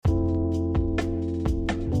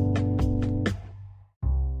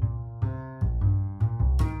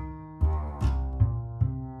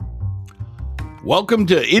Welcome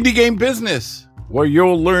to Indie Game Business, where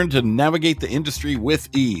you'll learn to navigate the industry with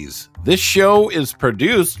ease. This show is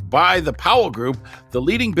produced by the Powell Group, the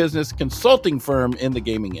leading business consulting firm in the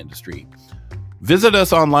gaming industry. Visit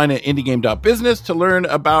us online at indiegame.business to learn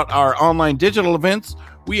about our online digital events.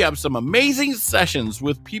 We have some amazing sessions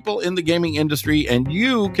with people in the gaming industry, and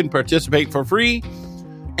you can participate for free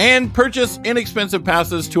and purchase inexpensive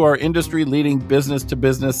passes to our industry-leading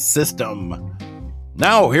business-to-business system.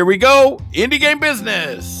 Now, here we go, Indie Game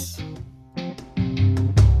Business.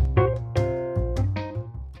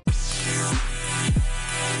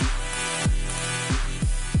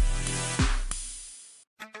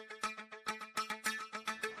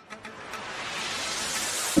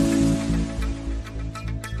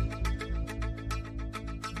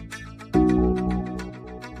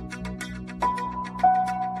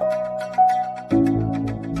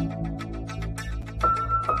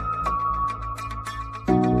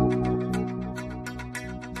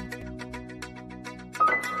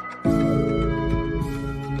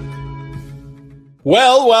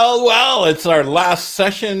 Well, it's our last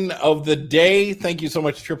session of the day. Thank you so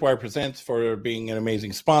much, Tripwire Presents, for being an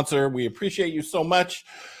amazing sponsor. We appreciate you so much.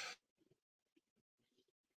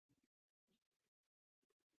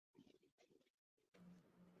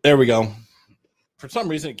 There we go. For some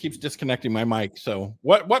reason, it keeps disconnecting my mic. So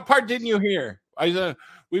what part didn't you hear?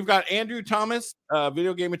 We've got Andrew Thomas,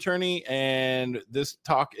 video game attorney, and this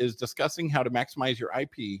talk is discussing how to maximize your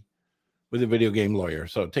IP with a video game lawyer.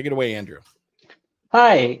 So take it away, Andrew.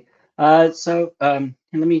 Hi. Let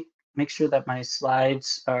me make sure that my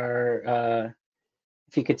slides are,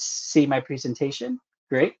 if you could see my presentation,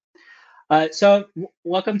 great.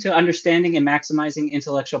 Welcome to Understanding and Maximizing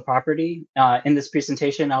Intellectual Property. In this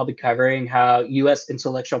presentation, I'll be covering how U.S.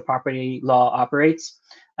 intellectual property law operates,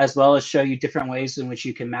 as well as show you different ways in which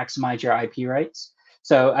you can maximize your IP rights.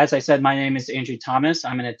 So as I said, my name is Andrew Thomas.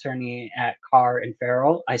 I'm an attorney at Carr and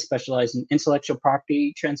Farrell. I specialize in intellectual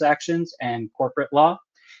property transactions and corporate law,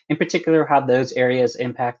 in particular, how those areas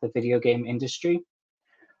impact the video game industry.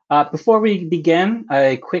 Before we begin,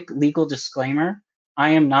 a quick legal disclaimer. I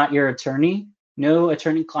am not your attorney. No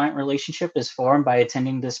attorney-client relationship is formed by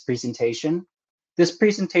attending this presentation. This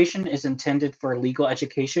presentation is intended for legal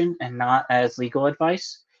education and not as legal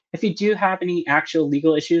advice. If you do have any actual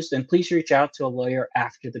legal issues, then please reach out to a lawyer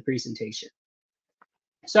after the presentation.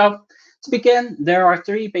 So to begin, there are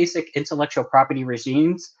three basic intellectual property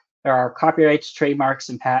regimes. There are copyrights, trademarks,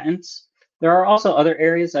 and patents. There are also other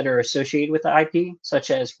areas that are associated with the IP,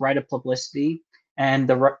 such as right of publicity,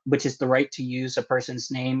 and which is the right to use a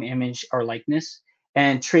person's name, image, or likeness,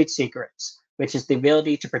 and trade secrets, which is the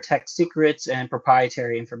ability to protect secrets and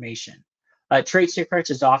proprietary information. Trade secrets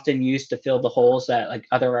is often used to fill the holes that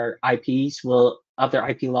other IP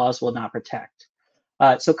laws will not protect.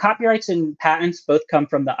 So copyrights and patents both come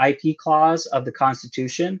from the IP clause of the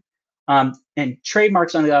Constitution, and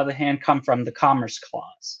trademarks, on the other hand, come from the Commerce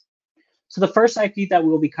Clause. So the first IP that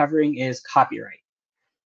we'll be covering is copyright.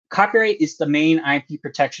 Copyright is the main IP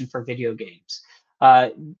protection for video games.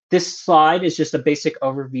 This slide is just a basic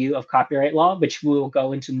overview of copyright law, which we will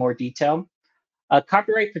go into more detail.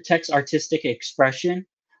 Copyright protects artistic expression,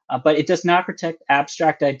 but it does not protect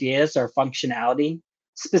abstract ideas or functionality.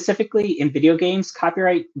 Specifically in video games,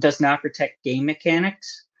 copyright does not protect game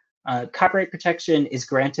mechanics. Copyright protection is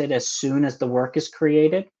granted as soon as the work is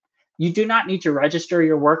created. You do not need to register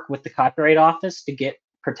your work with the Copyright Office to get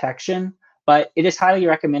protection, but it is highly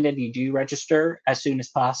recommended you do register as soon as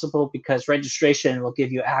possible because registration will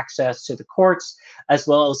give you access to the courts as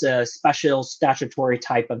well as a special statutory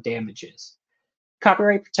type of damages.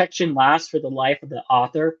 Copyright protection lasts for the life of the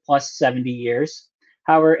author plus 70 years.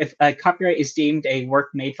 However, if a copyright is deemed a work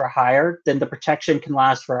made for hire, then the protection can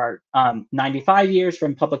last for 95 years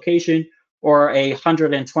from publication or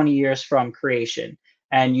 120 years from creation.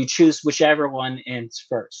 And you choose whichever one ends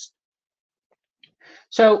first.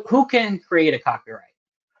 So who can create a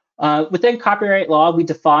copyright? Within copyright law, we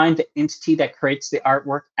define the entity that creates the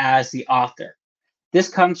artwork as the author. This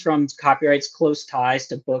comes from copyright's close ties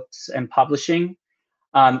to books and publishing.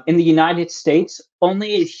 In the United States,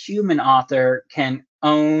 only a human author can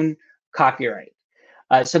own copyright.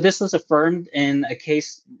 So this was affirmed in a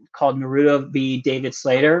case called Naruto v. David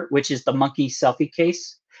Slater, which is the monkey selfie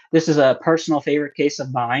case. This is a personal favorite case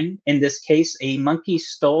of mine. In this case, a monkey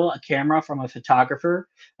stole a camera from a photographer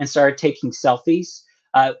and started taking selfies.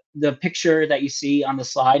 The picture that you see on the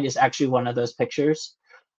slide is actually one of those pictures.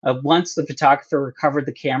 Once the photographer recovered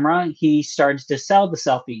the camera, he started to sell the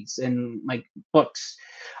selfies in books.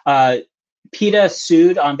 PETA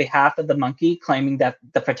sued on behalf of the monkey, claiming that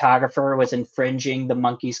the photographer was infringing the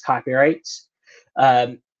monkey's copyrights.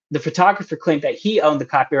 the photographer claimed that he owned the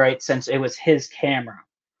copyright since it was his camera.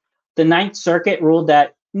 The Ninth Circuit ruled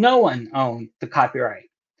that no one owned the copyright.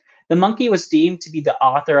 The monkey was deemed to be the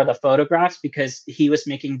author of the photographs because he was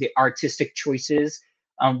making the artistic choices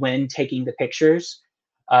when taking the pictures.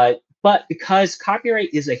 But because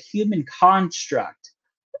copyright is a human construct,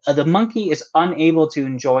 the monkey is unable to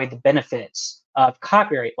enjoy the benefits of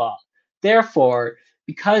copyright law. Therefore,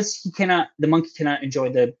 because the monkey cannot enjoy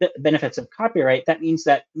the benefits of copyright, that means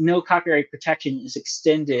that no copyright protection is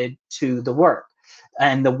extended to the work,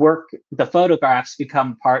 and the photographs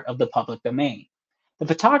become part of the public domain. The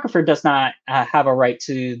photographer does not have a right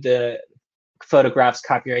to the photographs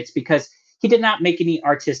copyrights because he did not make any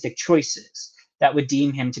artistic choices that would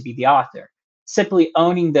deem him to be the author. Simply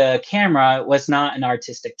owning the camera was not an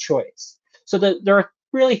artistic choice. So there are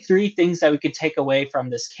really three things that we could take away from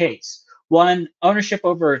this case. One, ownership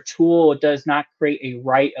over a tool does not create a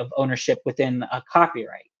right of ownership within a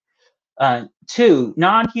copyright. Two,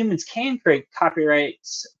 non-humans can create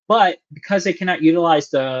copyrights, but because they cannot utilize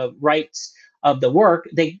the rights of the work,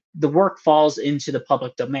 the work falls into the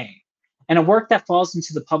public domain. And a work that falls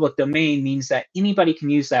into the public domain means that anybody can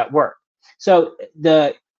use that work. So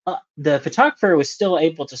the photographer was still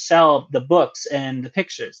able to sell the books and the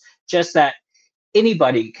pictures, just that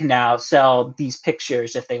anybody can now sell these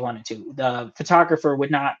pictures if they wanted to. The photographer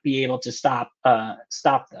would not be able to stop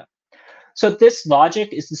them. So this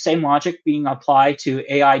logic is the same logic being applied to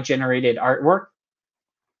AI-generated artwork.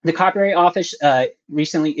 The Copyright Office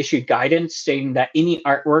recently issued guidance stating that any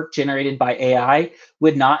artwork generated by AI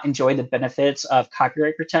would not enjoy the benefits of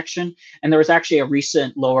copyright protection. And there was actually a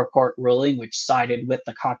recent lower court ruling which sided with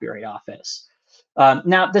the Copyright Office.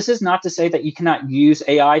 Now, this is not to say that you cannot use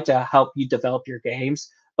AI to help you develop your games,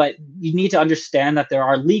 but you need to understand that there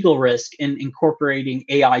are legal risks in incorporating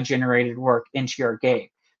AI-generated work into your game,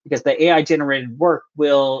 because the AI-generated work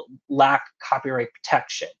will lack copyright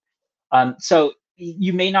protection. So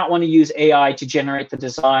you may not want to use AI to generate the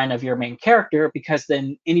design of your main character, because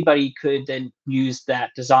then anybody could then use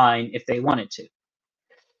that design if they wanted to.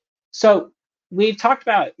 So we've talked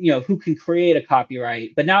about who can create a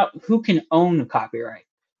copyright, but now who can own a copyright?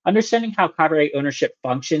 Understanding how copyright ownership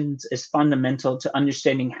functions is fundamental to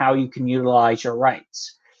understanding how you can utilize your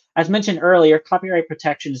rights. As mentioned earlier, copyright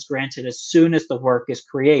protection is granted as soon as the work is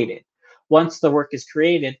created. Once the work is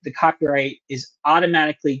created, the copyright is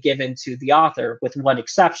automatically given to the author, with one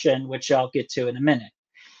exception, which I'll get to in a minute.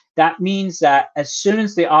 That means that as soon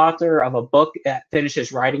as the author of a book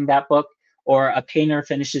finishes writing that book, or a painter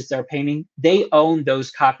finishes their painting, they own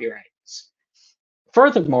those copyrights.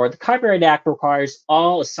 Furthermore, the Copyright Act requires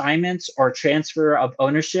all assignments or transfer of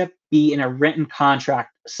ownership be in a written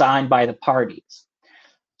contract signed by the parties.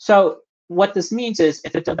 So what this means is,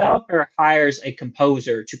 if a developer hires a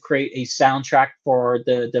composer to create a soundtrack for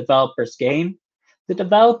the developer's game, the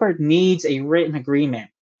developer needs a written agreement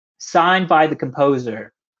signed by the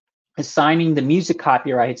composer assigning the music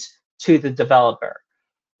copyrights to the developer.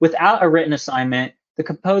 Without a written assignment, the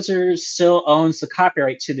composer still owns the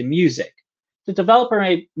copyright to the music. The developer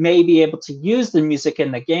may be able to use the music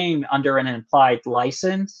in the game under an implied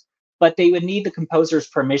license, but they would need the composer's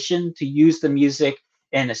permission to use the music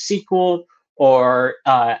in a sequel, or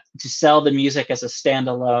to sell the music as a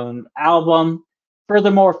standalone album.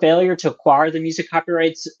 Furthermore, failure to acquire the music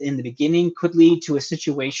copyrights in the beginning could lead to a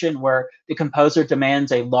situation where the composer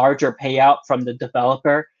demands a larger payout from the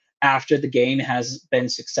developer after the game has been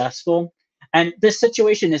successful. And this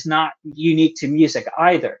situation is not unique to music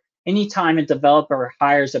either. Anytime a developer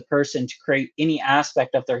hires a person to create any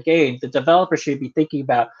aspect of their game, the developer should be thinking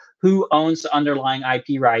about who owns the underlying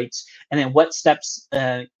IP rights, and then what steps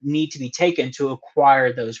need to be taken to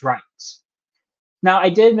acquire those rights. Now, I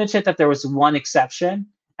did mention that there was one exception,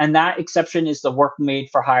 and that exception is the work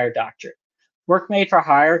made for hire doctrine. Work made for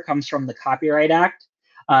hire comes from the Copyright Act.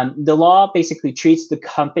 The law basically treats the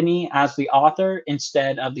company as the author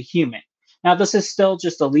instead of the human. Now, this is still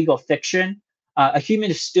just a legal fiction. A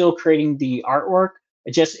human is still creating the artwork.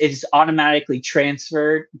 It is automatically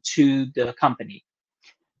transferred to the company.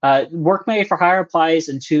 Work made for hire applies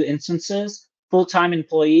in two instances: full-time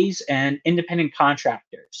employees and independent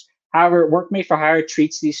contractors. However, work made for hire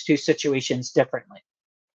treats these two situations differently.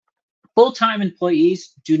 Full-time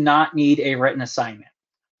employees do not need a written assignment.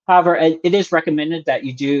 However, it is recommended that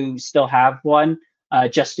you do still have one,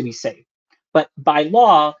 just to be safe. But by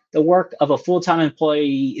law, the work of a full-time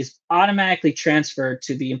employee is automatically transferred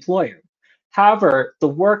to the employer. However, the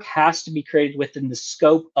work has to be created within the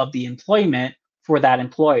scope of the employment for that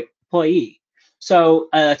employee. So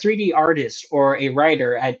a 3D artist or a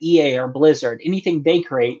writer at EA or Blizzard, anything they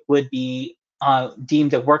create would be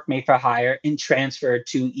deemed a work made for hire and transferred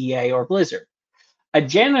to EA or Blizzard. A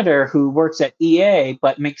janitor who works at EA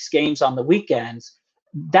but makes games on the weekends,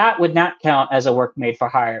 that would not count as a work made for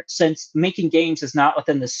hire, since making games is not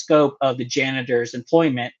within the scope of the janitor's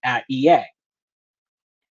employment at EA.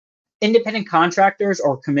 Independent contractors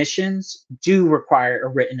or commissions do require a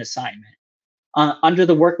written assignment. Under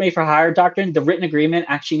the work made for hire doctrine, the written agreement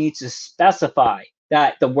actually needs to specify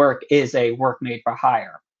that the work is a work made for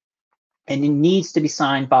hire, and it needs to be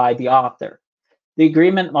signed by the author. The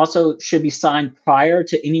agreement also should be signed prior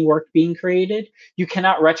to any work being created. You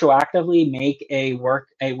cannot retroactively make a work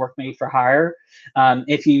made for hire.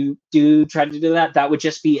 If you do try to do that, that would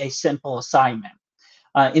just be a simple assignment.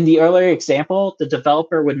 In the earlier example, the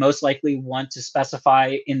developer would most likely want to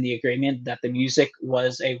specify in the agreement that the music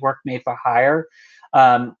was a work made for hire.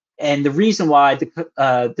 And the reason why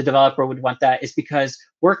the developer would want that is because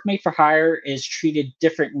work made for hire is treated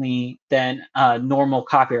differently than normal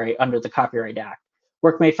copyright under the Copyright Act.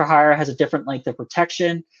 Work made for hire has a different length of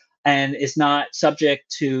protection and is not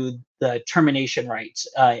subject to the termination rights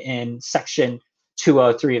in Section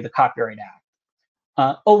 203 of the Copyright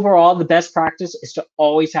Act. Overall, the best practice is to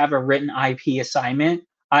always have a written IP assignment,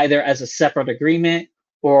 either as a separate agreement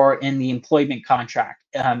or in the employment contract.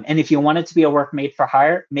 And if you want it to be a work made for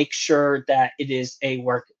hire, make sure that it is a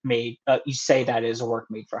work made, you say that is a work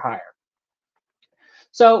made for hire.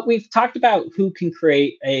 So we've talked about who can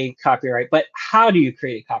create a copyright, but how do you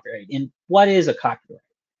create a copyright and what is a copyright?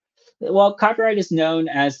 Well, copyright is known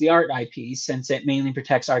as the art IP since it mainly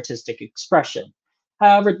protects artistic expression.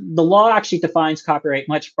 However, the law actually defines copyright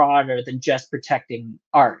much broader than just protecting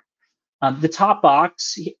art. The top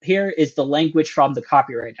box here is the language from the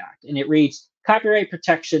Copyright Act, and it reads, copyright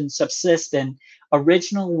protection subsists in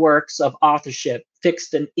original works of authorship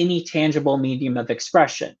fixed in any tangible medium of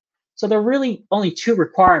expression. So there are really only two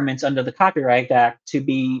requirements under the Copyright Act to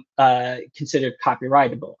be considered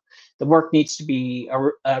copyrightable. The work needs to be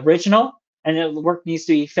original, and the work needs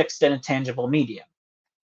to be fixed in a tangible medium.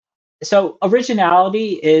 So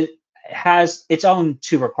originality has its own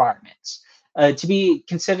two requirements. To be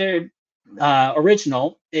considered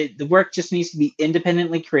original, the work just needs to be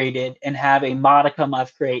independently created and have a modicum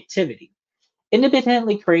of creativity.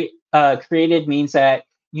 Independently created means that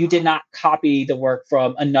you did not copy the work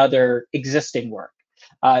from another existing work.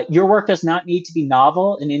 Your work does not need to be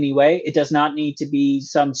novel in any way. It does not need to be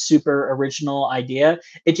some super original idea.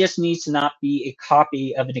 It just needs to not be a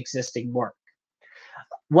copy of an existing work.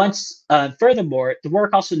 Furthermore, the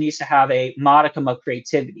work also needs to have a modicum of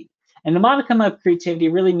creativity. And the modicum of creativity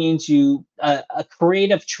really means a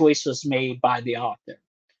creative choice was made by the author.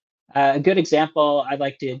 A good example I'd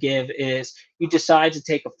like to give is you decide to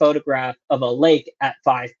take a photograph of a lake at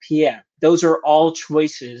 5 p.m. Those are all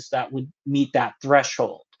choices that would meet that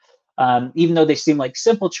threshold. Even though they seem like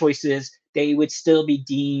simple choices, they would still be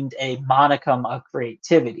deemed a modicum of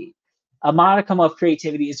creativity. A modicum of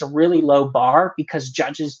creativity is a really low bar because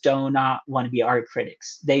judges do not want to be art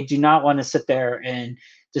critics. They do not want to sit there and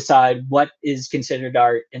decide what is considered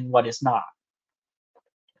art and what is not.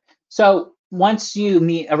 So once you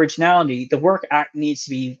meet originality, the work needs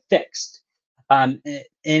to be fixed.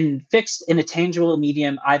 Fixed in a tangible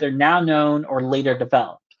medium, either now known or later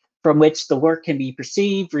developed, from which the work can be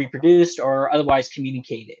perceived, reproduced, or otherwise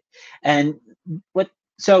communicated. And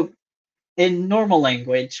so in normal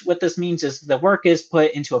language, what this means is the work is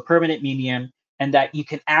put into a permanent medium and that you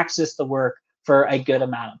can access the work for a good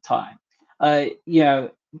amount of time.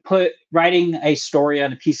 Writing a story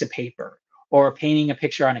on a piece of paper or painting a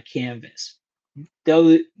picture on a canvas.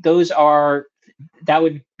 That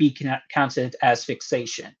would be counted as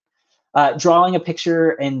fixation. Drawing a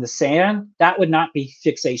picture in the sand, that would not be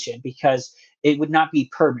fixation because it would not be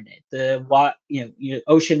permanent. The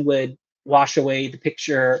ocean would wash away the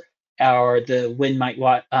picture, or the wind might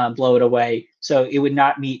blow it away. So it would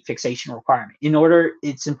not meet fixation requirement.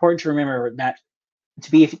 It's important to remember that to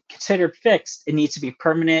be considered fixed, it needs to be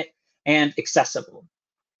permanent and accessible.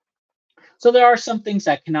 So there are some things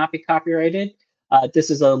that cannot be copyrighted. This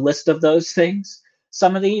is a list of those things.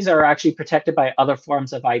 Some of these are actually protected by other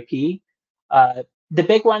forms of IP. The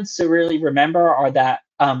big ones to really remember are that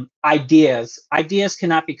ideas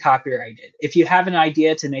cannot be copyrighted. If you have an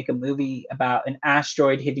idea to make a movie about an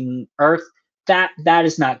asteroid hitting Earth, that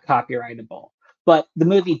is not copyrightable. But the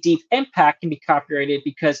movie Deep Impact can be copyrighted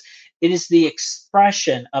because it is the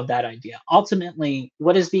expression of that idea. Ultimately,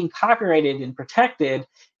 what is being copyrighted and protected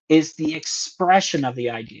is the expression of the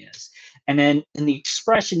ideas. And then the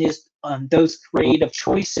expression is those creative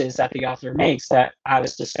choices that the author makes that I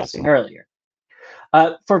was discussing earlier.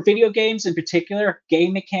 For video games in particular,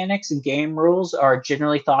 game mechanics and game rules are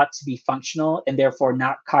generally thought to be functional and therefore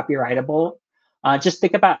not copyrightable. Just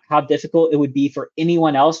think about how difficult it would be for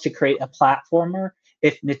anyone else to create a platformer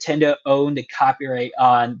if Nintendo owned the copyright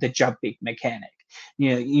on the jumping mechanic.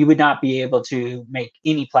 You would not be able to make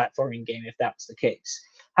any platforming game if that's the case.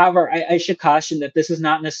 However, I should caution that this is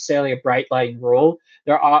not necessarily a bright line rule.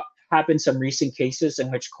 Have been some recent cases in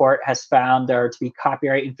which court has found there to be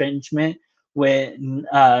copyright infringement when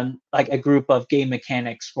like a group of game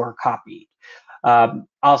mechanics were copied.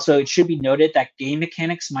 Also, it should be noted that game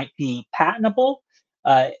mechanics might be patentable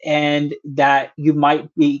and that you might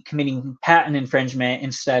be committing patent infringement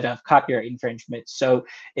instead of copyright infringement. So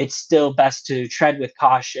it's still best to tread with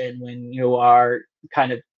caution when you are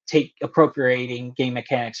kind of appropriating game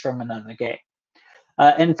mechanics from another game.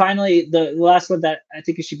 And finally, the last one that I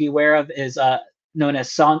think you should be aware of is known as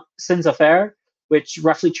scènes à faire, which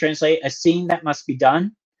roughly translate a scene that must be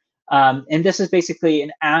done. And this is basically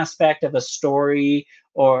an aspect of a story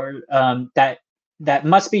or that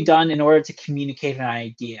must be done in order to communicate an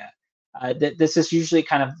idea. This is usually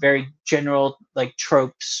kind of very general, like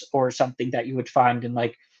tropes or something that you would find in,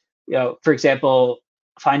 like, for example,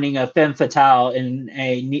 finding a femme fatale in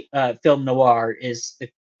a film noir is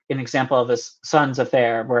an example of a scènes à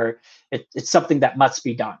faire where it's something that must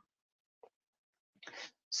be done.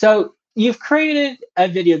 So you've created a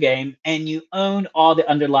video game and you own all the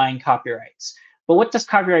underlying copyrights. But what does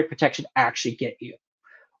copyright protection actually get you?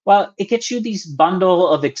 Well, it gets you these bundle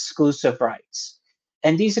of exclusive rights.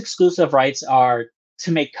 And these exclusive rights are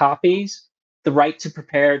to make copies, the right to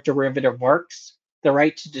prepare derivative works, the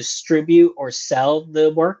right to distribute or sell the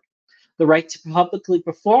work, the right to publicly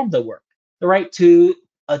perform the work, the right to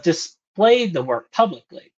display the work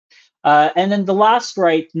publicly. And then the last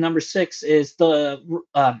right, number 6, is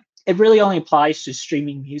it really only applies to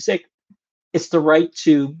streaming music. It's the right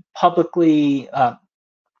to publicly,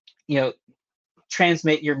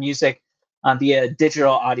 transmit your music via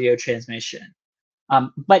digital audio transmission.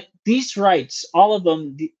 But these rights, all of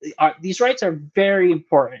them, these rights are very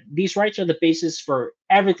important. These rights are the basis for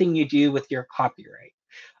everything you do with your copyright.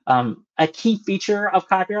 A key feature of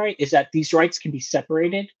copyright is that these rights can be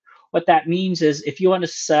separated. What that means is if you want to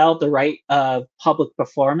sell the right of public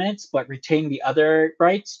performance but retain the other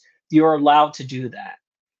rights, you're allowed to do that.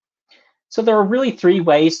 So there are really 3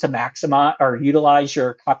 ways to maximize or utilize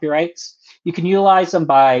your copyrights. You can utilize them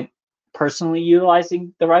by personally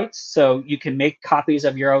utilizing the rights. So you can make copies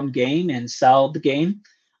of your own game and sell the game.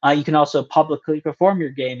 You can also publicly perform your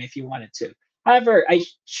game if you wanted to. However, I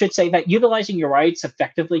should say that utilizing your rights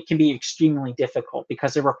effectively can be extremely difficult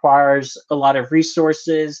because it requires a lot of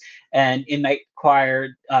resources and it might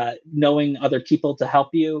require knowing other people to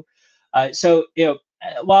help you. So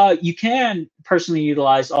while you can personally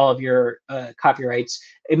utilize all of your copyrights,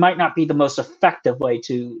 it might not be the most effective way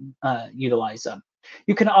to utilize them.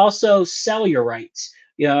 You can also sell your rights.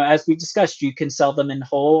 As we discussed, you can sell them in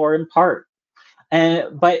whole or in part.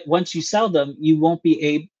 But once you sell them, you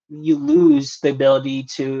lose the ability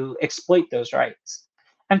to exploit those rights.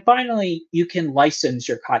 And finally, you can license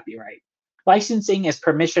your copyright. Licensing is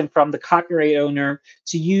permission from the copyright owner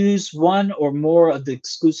to use one or more of the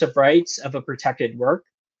exclusive rights of a protected work.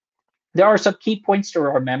 There are some key points to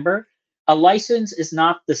remember. A license is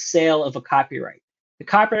not the sale of a copyright. The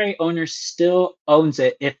copyright owner still owns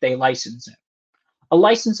it if they license it. A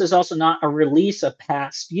license is also not a release of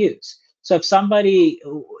past use. So if somebody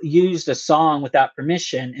used a song without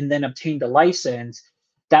permission and then obtained a license,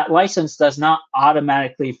 that license does not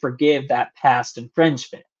automatically forgive that past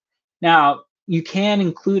infringement. Now, you can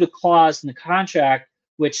include a clause in the contract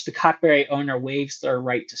which the copyright owner waives their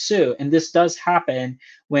right to sue. And this does happen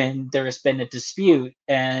when there has been a dispute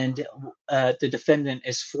and the defendant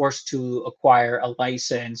is forced to acquire a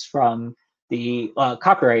license from the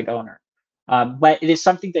copyright owner. But it is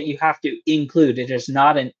something that you have to include. It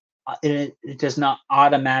does not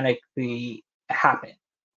automatically happen.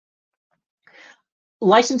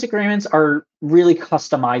 License agreements are really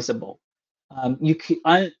customizable.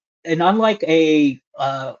 And unlike a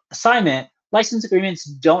assignment, license agreements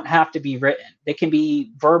don't have to be written. They can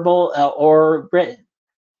be verbal or written.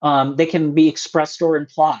 They can be expressed or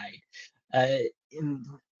implied.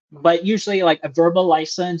 But usually, like, a verbal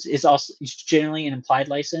license is generally an implied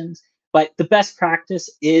license. But the best practice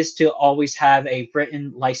is to always have a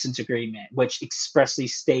written license agreement, which expressly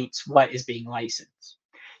states what is being licensed.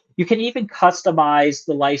 You can even customize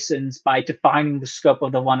the license by defining the scope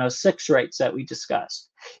of the 106 rights that we discussed.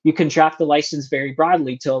 You can draft the license very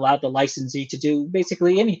broadly to allow the licensee to do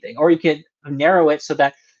basically anything, or you can narrow it so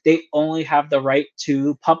that they only have the right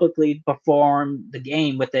to publicly perform the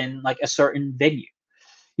game within, like, a certain venue.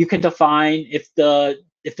 You can define if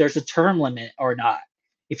there's a term limit or not.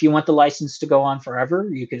 If you want the license to go on forever,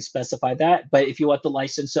 you can specify that. But if you want the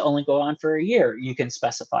license to only go on for a year, you can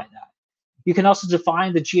specify that. You can also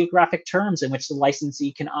define the geographic terms in which the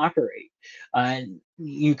licensee can operate.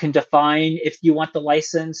 You can define if you want the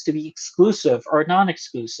license to be exclusive or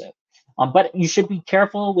non-exclusive. But you should be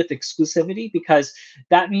careful with exclusivity, because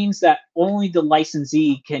that means that only the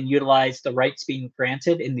licensee can utilize the rights being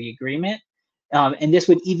granted in the agreement. And this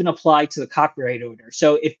would even apply to the copyright owner.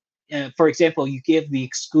 So if, for example, you give the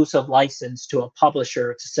exclusive license to a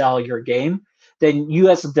publisher to sell your game, then you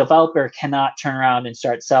as a developer cannot turn around and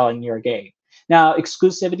start selling your game. Now,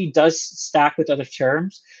 exclusivity does stack with other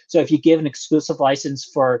terms. So if you give an exclusive license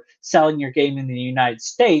for selling your game in the United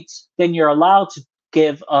States, then you're allowed to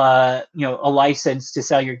give a license to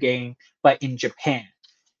sell your game, but in Japan.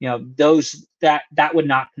 Those that would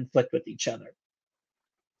not conflict with each other.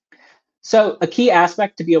 So a key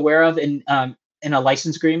aspect to be aware of in a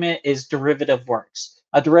license agreement is derivative works.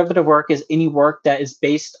 A derivative work is any work that is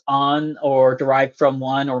based on or derived from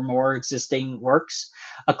one or more existing works.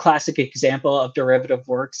 A classic example of derivative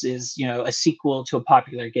works is, a sequel to a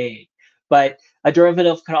popular game. But a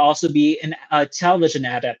derivative can also be a television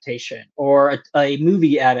adaptation or a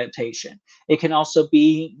movie adaptation. It can also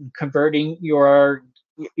be converting your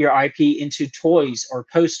IP into toys or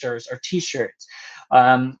posters or T-shirts.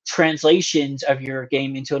 Translations of your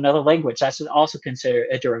game into another language, that's also considered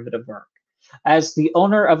a derivative work. As the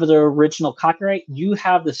owner of the original copyright, you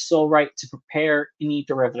have the sole right to prepare any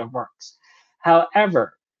derivative works.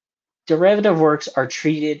 However, derivative works are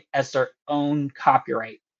treated as their own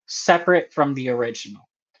copyright, separate from the original.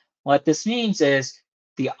 What this means is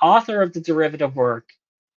the author of the derivative work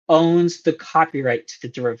owns the copyright to the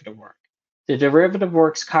derivative work. The derivative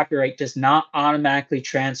work's copyright does not automatically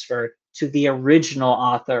transfer to the original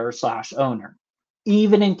author / owner,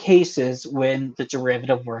 even in cases when the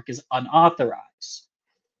derivative work is unauthorized.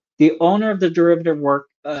 The owner of the derivative work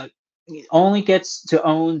only gets to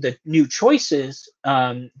own the new choices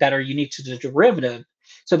that are unique to the derivative.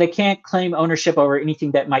 So they can't claim ownership over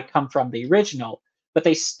anything that might come from the original, but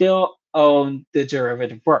they still own the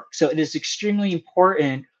derivative work. So it is extremely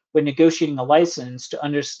important when negotiating a license to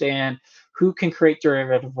understand who can create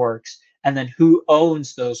derivative works and then who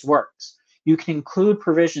owns those works. You can include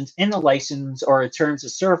provisions in the license or terms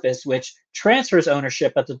of service which transfers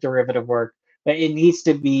ownership of the derivative work, but it needs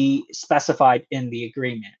to be specified in the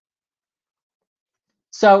agreement.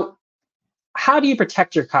 So how do you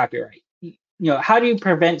protect your copyright? How do you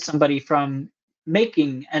prevent somebody from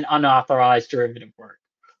making an unauthorized derivative work?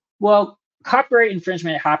 Well, copyright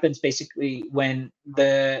infringement happens basically when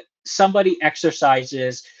somebody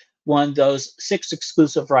exercises one of those 6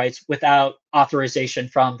 exclusive rights without authorization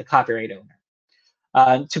from the copyright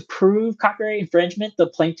owner. To prove copyright infringement, the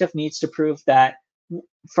plaintiff needs to prove that,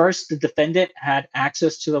 first, the defendant had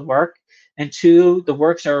access to the work, and 2, the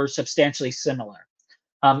works are substantially similar.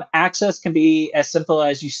 Access can be as simple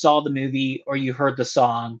as you saw the movie or you heard the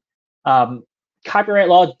song. Copyright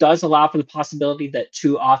law does allow for the possibility that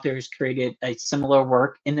 2 authors created a similar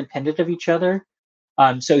work independent of each other.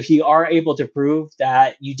 So if you are able to prove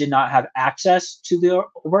that you did not have access to the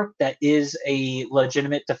work, that is a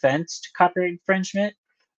legitimate defense to copyright infringement.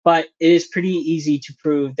 But it is pretty easy to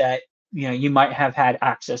prove that you might have had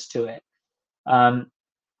access to it.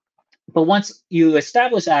 But once you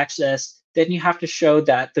establish access, then you have to show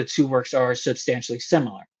that the 2 works are substantially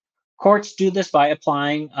similar. Courts do this by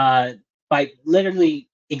by literally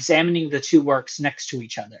examining the 2 works next to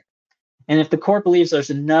each other. And if the court believes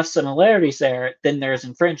there's enough similarities there, then there's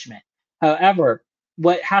infringement. However,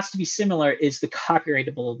 what has to be similar is the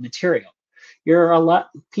copyrightable material.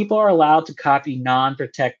 People are allowed to copy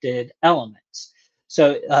non-protected elements.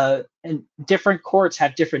 So and different courts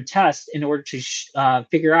have different tests in order to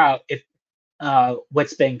figure out if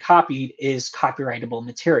what's being copied is copyrightable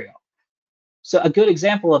material. So a good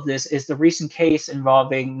example of this is the recent case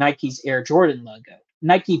involving Nike's Air Jordan logo.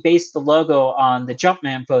 Nike based the logo on the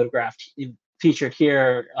Jumpman photograph featured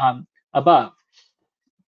here above.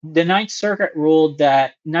 The Ninth Circuit ruled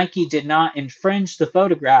that Nike did not infringe the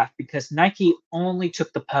photograph because Nike only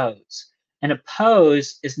took the pose, and a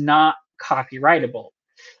pose is not copyrightable,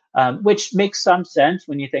 which makes some sense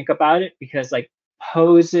when you think about it, because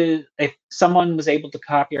poses, if someone was able to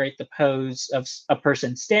copyright the pose of a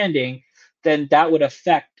person standing, then that would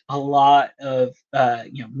affect a lot of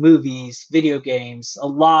movies, video games, a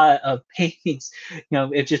lot of paintings,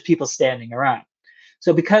 it's just people standing around.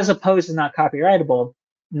 So because a pose is not copyrightable,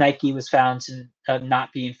 Nike was found to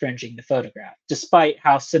not be infringing the photograph, despite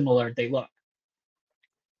how similar they look.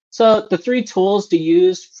 So the three tools to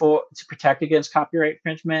use to protect against copyright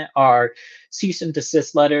infringement are cease and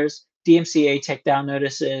desist letters, DMCA takedown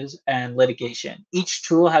notices, and litigation. Each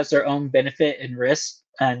tool has their own benefit and risks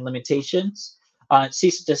and limitations.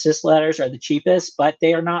 Cease and desist letters are the cheapest, but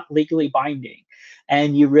they are not legally binding,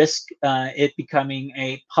 and you risk it becoming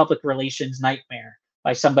a public relations nightmare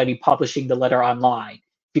by somebody publishing the letter online.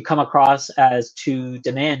 If you come across as too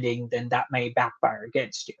demanding, then that may backfire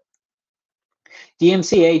against you.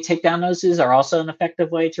 DMCA takedown notices are also an effective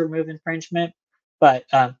way to remove infringement, but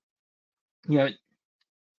you know,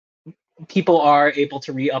 people are able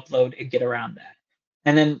to re-upload and get around that.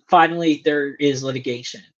 And then finally, there is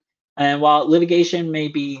litigation. And while litigation may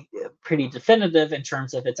be pretty definitive in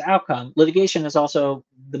terms of its outcome, litigation is also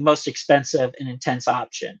the most expensive and intense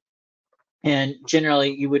option. And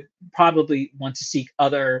generally, you would probably want to seek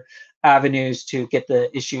other avenues to get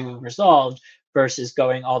the issue resolved versus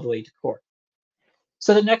going all the way to court.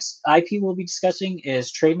 So the next IP we'll be discussing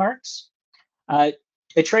is trademarks.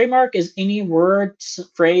 A trademark is any word,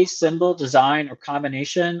 phrase, symbol, design, or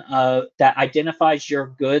combination that identifies your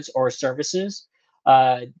goods or services.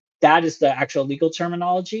 That is the actual legal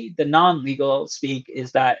terminology. The non-legal speak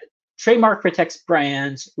is that trademark protects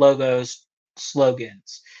brands, logos,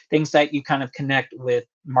 slogans, things that you kind of connect with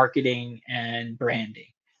marketing and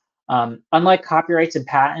branding. Unlike copyrights and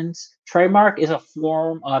patents, trademark is a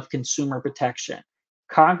form of consumer protection.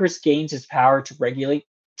 Congress gains its power to regulate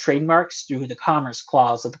trademarks through the Commerce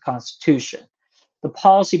Clause of the Constitution. The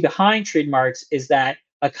policy behind trademarks is that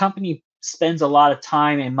a company spends a lot of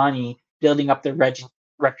time and money building up their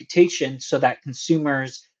reputation so that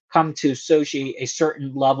consumers come to associate a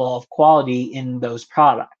certain level of quality in those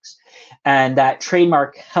products. And that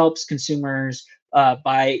trademark helps consumers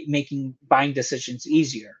by making buying decisions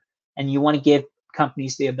easier. And you want to give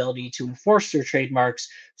companies the ability to enforce their trademarks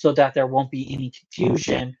so that there won't be any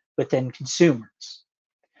confusion within consumers.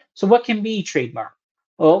 So what can be trademarked?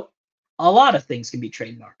 Well, a lot of things can be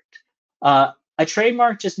trademarked. A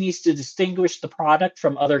trademark just needs to distinguish the product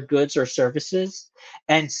from other goods or services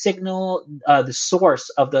and signal the source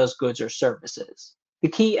of those goods or services. The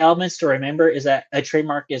key elements to remember is that a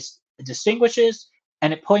trademark distinguishes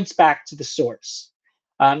and it points back to the source.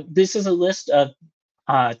 This is a list of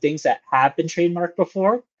things that have been trademarked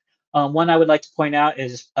before. One I would like to point out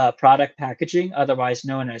is product packaging, otherwise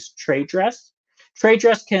known as trade dress. Trade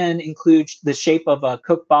dress can include the shape of a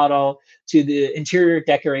Coke bottle to the interior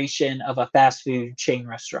decoration of a fast food chain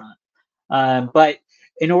restaurant. But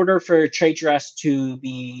in order for trade dress to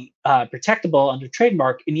be protectable under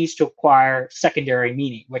trademark, it needs to acquire secondary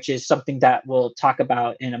meaning, which is something that we'll talk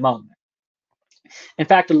about in a moment. In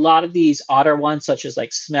fact, a lot of these odder ones, such as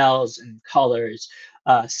like smells and colors,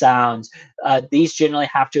 sounds, these generally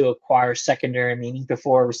have to acquire secondary meaning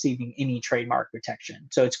before receiving any trademark protection.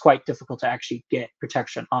 So it's quite difficult to actually get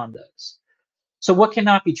protection on those. So what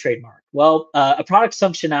cannot be trademarked? Well, a product's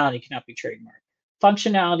functionality cannot be trademarked.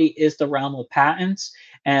 Functionality is the realm of patents.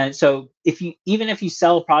 And so even if you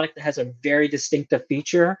sell a product that has a very distinctive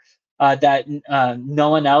feature that no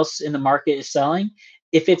one else in the market is selling,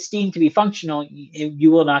 if it's deemed to be functional,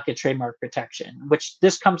 you will not get trademark protection, which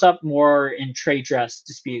this comes up more in trade dress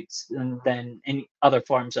disputes than any other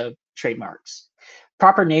forms of trademarks.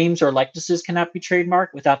 Proper names or likenesses cannot be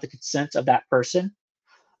trademarked without the consent of that person.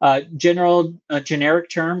 Generic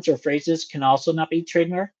terms or phrases can also not be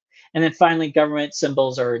trademarked. And then finally, government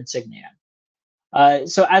symbols or insignia.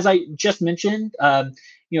 So as I just mentioned,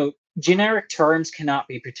 generic terms cannot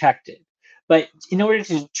be protected. But in order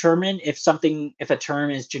to determine if a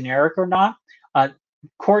term is generic or not,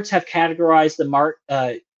 courts have categorized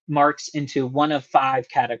the marks into one of 5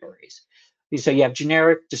 categories. So you have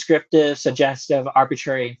generic, descriptive, suggestive,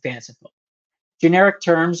 arbitrary, and fanciful. Generic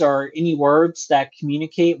terms are any words that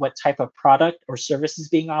communicate what type of product or service is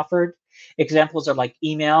being offered. Examples are like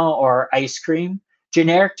email or ice cream.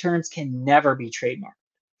 Generic terms can never be trademarked.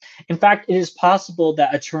 In fact, it is possible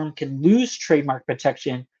that a term can lose trademark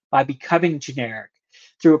protection by becoming generic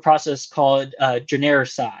through a process called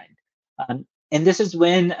genericide. And this is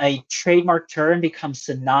when a trademark term becomes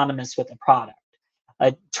synonymous with a product.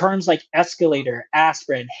 Terms like escalator,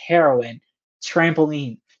 aspirin, heroin,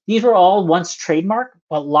 trampoline, these were all once trademarked,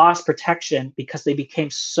 but lost protection because they became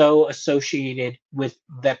so associated with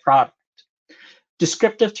the product.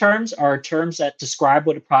 Descriptive terms are terms that describe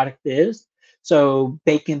what a product is. So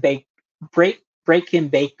break and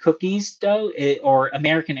bake cookies dough or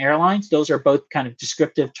American Airlines, those are both kind of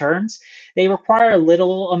descriptive terms. They require a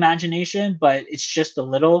little imagination, but it's just a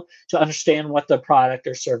little to understand what the product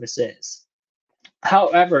or service is.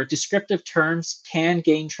 However, descriptive terms can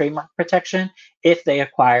gain trademark protection if they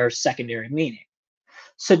acquire secondary meaning.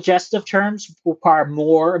 Suggestive terms require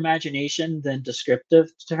more imagination than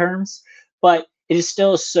descriptive terms, but it is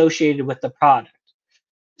still associated with the product.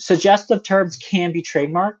 Suggestive terms can be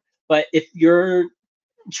trademarked, but if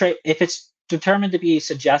it's determined to be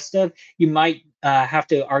suggestive, you might have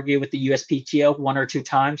to argue with the USPTO one or two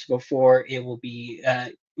times before it will be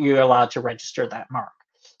you're allowed to register that mark.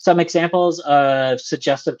 Some examples of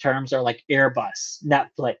suggestive terms are like Airbus,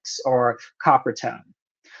 Netflix, or Coppertone.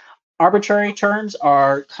 Arbitrary terms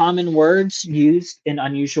are common words used in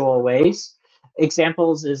unusual ways.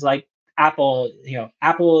 Examples is like Apple.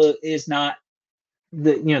 Apple is not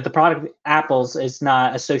the product Apple's is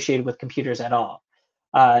not associated with computers at all,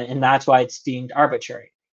 and that's why it's deemed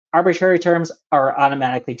arbitrary. Arbitrary terms are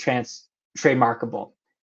automatically trademarkable.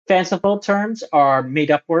 Fanciful terms are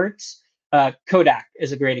made-up words. Kodak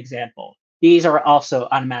is a great example. These are also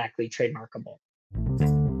automatically trademarkable.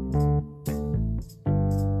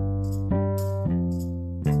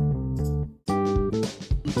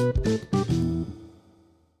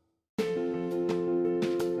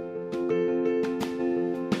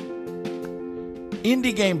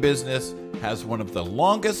 Indie Game Business has one of the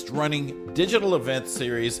longest running digital event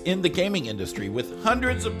series in the gaming industry, with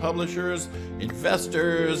hundreds of publishers,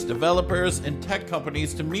 investors, developers, and tech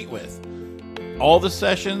companies to meet with. All the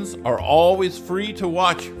sessions are always free to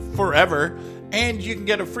watch forever, and you can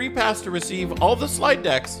get a free pass to receive all the slide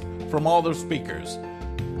decks from all those speakers.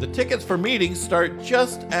 The tickets for meetings start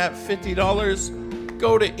just at $50.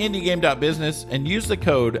 Go to indiegame.business and use the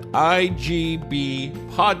code IGBpodcast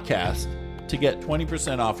to get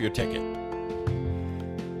 20% off your ticket.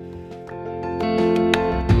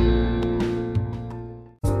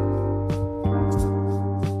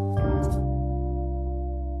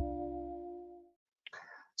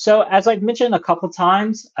 So as I've mentioned a couple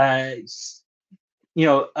times, a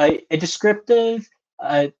descriptive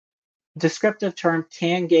term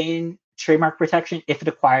can gain trademark protection if it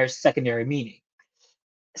acquires secondary meaning.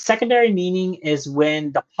 Secondary meaning is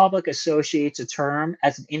when the public associates a term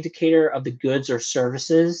as an indicator of the goods or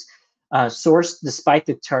services sourced, despite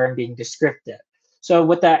the term being descriptive. So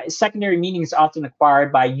what that secondary meaning is often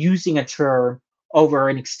acquired by using a term over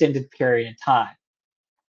an extended period of time.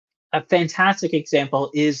 A fantastic example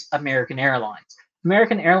is American Airlines.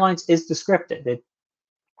 American Airlines is descriptive. It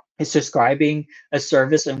is describing a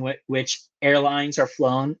service in which airlines are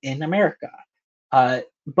flown in America.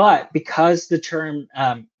 But because the term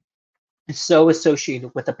is so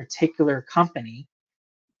associated with a particular company,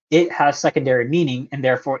 it has secondary meaning, and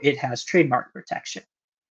therefore it has trademark protection.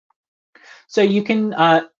 So you can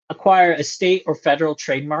acquire a state or federal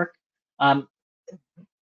trademark.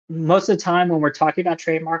 Most of the time when we're talking about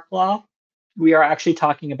trademark law, we are actually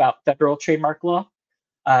talking about federal trademark law.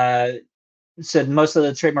 So most of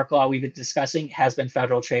the trademark law we've been discussing has been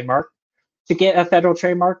federal trademark. To get a federal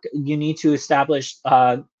trademark, you need to establish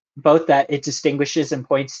both that it distinguishes and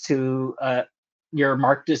points to your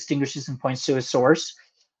mark distinguishes and points to a source,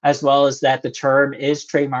 as well as that the term is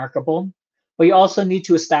trademarkable. But you also need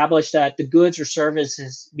to establish that the goods or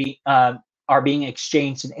services are being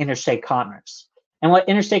exchanged in interstate commerce. And what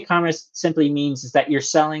interstate commerce simply means is that you're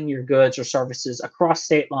selling your goods or services across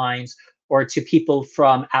state lines or to people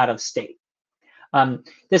from out of state.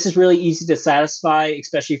 This is really easy to satisfy,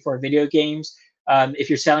 especially for video games. If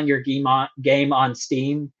you're selling your game on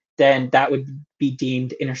Steam, then that would be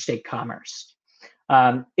deemed interstate commerce.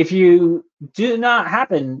 If you do not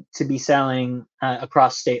happen to be selling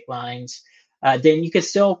across state lines, then you can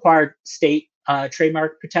still acquire state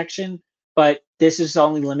trademark protection, but this is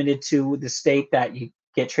only limited to the state that you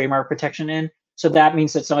get trademark protection in. So that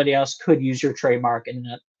means that somebody else could use your trademark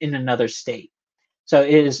in another state. So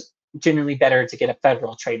it is generally better to get a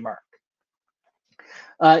federal trademark.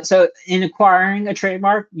 So in acquiring a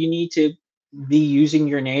trademark, you need to be using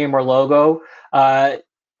your name or logo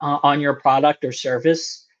on your product or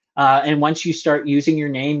service. And once you start using your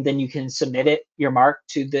name, then you can submit your mark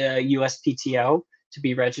to the USPTO to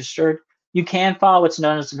be registered. You can file what's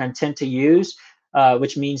known as an intent to use,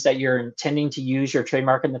 which means that you're intending to use your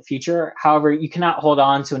trademark in the future. However, you cannot hold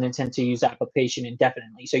on to an intent to use application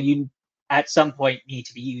indefinitely. So you, at some point, need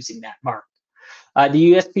to be using that mark.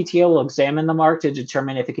 The USPTO will examine the mark to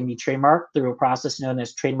determine if it can be trademarked through a process known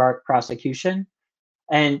as trademark prosecution.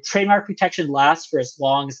 And trademark protection lasts for as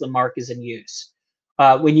long as the mark is in use.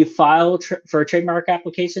 When you file for a trademark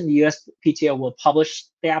application, the USPTO will publish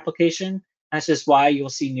the application. That's just why you'll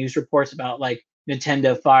see news reports about like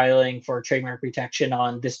Nintendo filing for trademark protection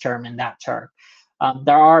on this term and that term.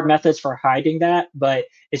 There are methods for hiding that, but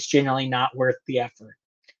it's generally not worth the effort.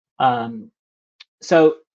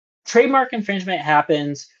 So trademark infringement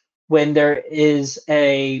happens when there is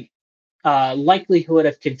a likelihood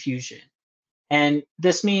of confusion. And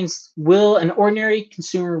this means, will an ordinary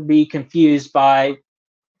consumer be confused by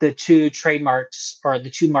the two trademarks or the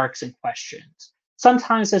two marks in question?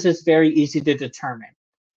 Sometimes this is very easy to determine.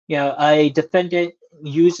 A defendant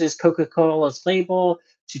uses Coca-Cola's label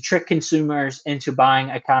to trick consumers into buying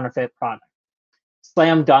a counterfeit product.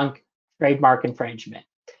 Slam dunk, trademark infringement.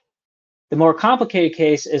 The more complicated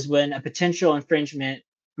case is when a potential infringement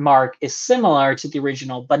mark is similar to the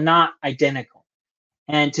original, but not identical.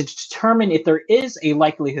 And to determine if there is a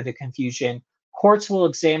likelihood of confusion, courts will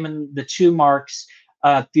examine the two marks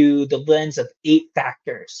through the lens of 8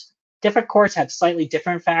 factors. Different courts have slightly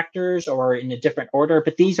different factors or in a different order,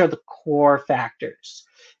 but these are the core factors.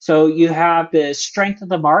 So you have the strength of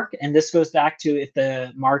the mark, and this goes back to if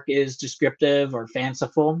the mark is descriptive or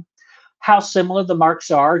fanciful. How similar the marks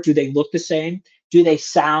are. Do they look the same? Do they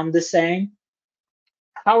sound the same?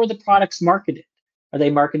 How are the products marketed? Are they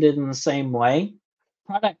marketed in the same way?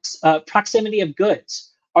 Proximity of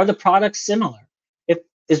goods. Are the products similar?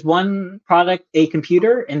 Is one product a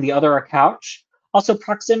computer and the other a couch? Also,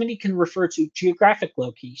 proximity can refer to geographic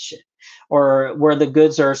location or where the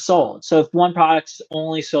goods are sold. So if one product is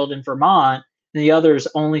only sold in Vermont and the other is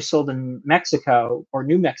only sold in Mexico or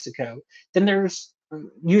New Mexico, then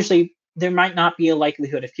there might not be a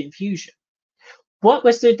likelihood of confusion. What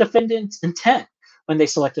was the defendant's intent when they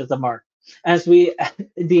selected the mark? The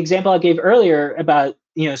example I gave earlier about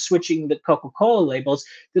switching the Coca-Cola labels,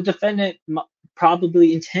 the defendant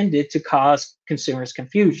probably intended to cause consumers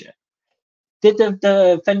confusion. Did the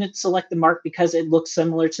defendant select the mark because it looks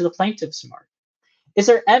similar to the plaintiff's mark? Is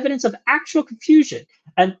there evidence of actual confusion?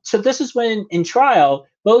 And so this is when, in trial,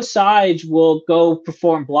 both sides will go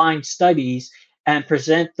perform blind studies and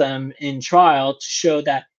present them in trial to show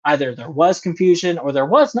that either there was confusion or there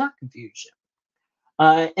was not confusion.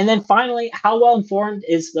 And then finally, how well informed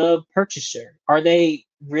is the purchaser? Are they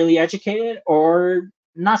really educated or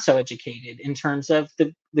not so educated in terms of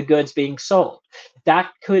the goods being sold?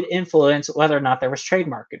 That could influence whether or not there was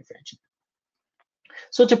trademark infringement.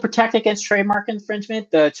 So to protect against trademark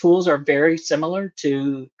infringement, the tools are very similar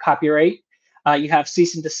to copyright. You have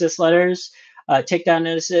cease and desist letters, takedown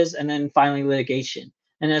notices, and then finally litigation.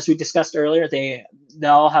 And as we discussed earlier, they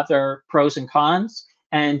all have their pros and cons.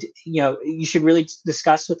 And you should really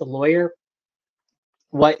discuss with a lawyer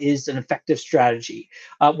what is an effective strategy.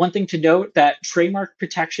 One thing to note that trademark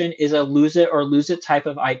protection is a lose it or lose it type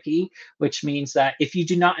of IP, which means that if you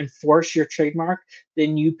do not enforce your trademark,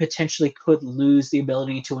 then you potentially could lose the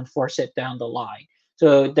ability to enforce it down the line.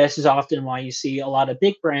 So this is often why you see a lot of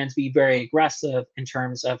big brands be very aggressive in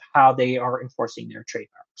terms of how they are enforcing their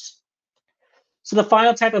trademarks. So the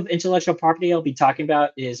final type of intellectual property I'll be talking about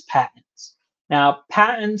is patents. Now,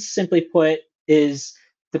 patents, simply put, is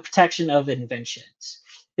the protection of inventions.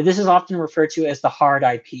 This is often referred to as the hard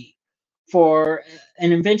IP. For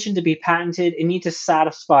an invention to be patented, it needs to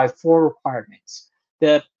satisfy 4 requirements.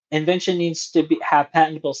 The invention needs to have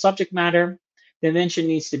patentable subject matter. The invention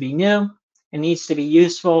needs to be new. It needs to be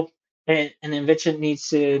useful. And an invention needs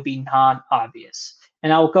to be non-obvious.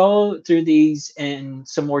 And I'll go through these in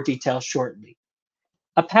some more detail shortly.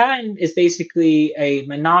 A patent is basically a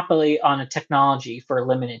monopoly on a technology for a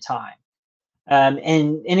limited time. And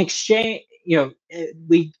in exchange,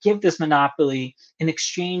 we give this monopoly in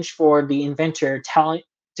exchange for the inventor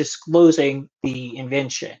disclosing the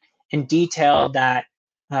invention in detail that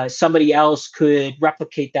somebody else could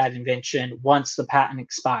replicate that invention once the patent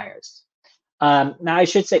expires. Now, I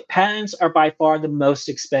should say patents are by far the most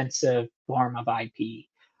expensive form of IP,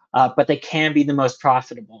 but they can be the most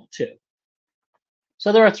profitable too.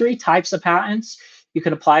 So there are 3 types of patents you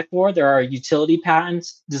can apply for. There are utility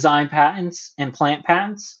patents, design patents, and plant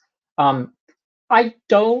patents. I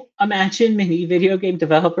don't imagine many video game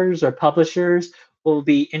developers or publishers will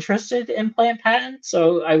be interested in plant patents,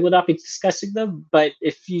 so I will not be discussing them. But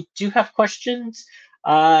if you do have questions,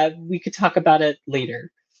 we could talk about it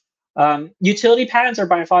later. Utility patents are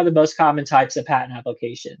by far the most common types of patent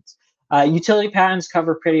applications. Utility patents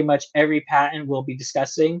cover pretty much every patent we'll be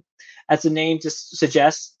discussing. As the name just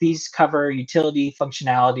suggests, these cover utility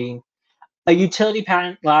functionality. A utility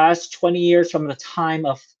patent lasts 20 years from the time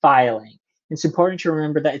of filing. It's important to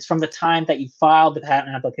remember that it's from the time that you filed the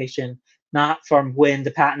patent application, not from when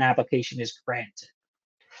the patent application is granted.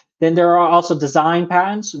 Then there are also design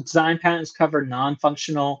patents. Design patents cover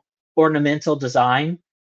non-functional ornamental design.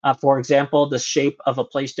 For example, the shape of a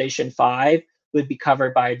PlayStation 5 would be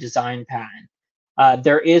covered by a design patent.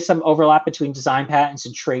 There is some overlap between design patents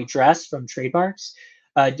and trade dress from trademarks,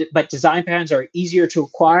 but design patents are easier to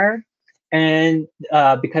acquire, and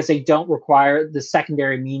because they don't require the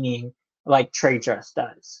secondary meaning like trade dress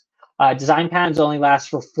does. Design patents only last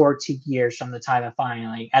for 14 years from the time of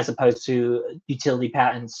filing, as opposed to utility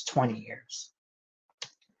patents 20 years.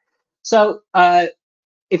 So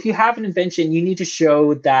if you have an invention, you need to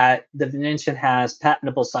show that the invention has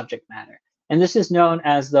patentable subject matter. And this is known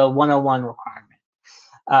as the 101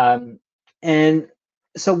 requirement. And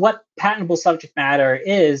so what patentable subject matter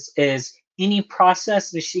is any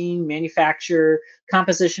process, machine, manufacture,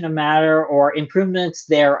 composition of matter, or improvements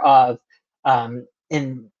thereof.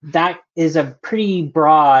 And that is a pretty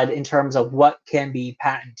broad in terms of what can be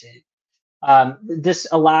patented. This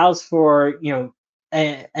allows for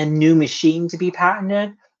a new machine to be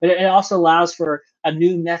patented, but it also allows for a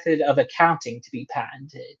new method of accounting to be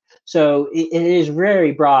patented. So it is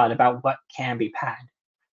very broad about what can be patented.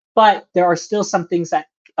 But there are still some things that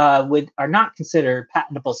are not considered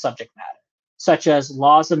patentable subject matter, such as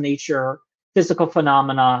laws of nature, physical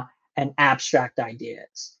phenomena, and abstract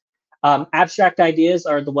ideas. Abstract ideas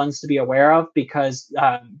are the ones to be aware of because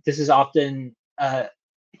this is often,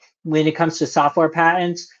 when it comes to software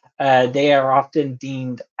patents, they are often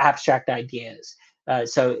deemed abstract ideas.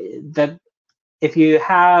 So if you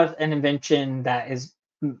have an invention that is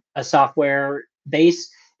a software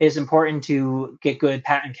base, it is important to get good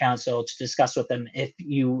patent counsel to discuss with them if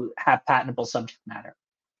you have patentable subject matter.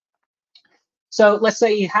 So let's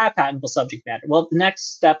say you have patentable subject matter. Well, the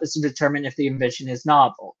next step is to determine if the invention is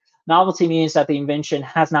novel. Novelty means that the invention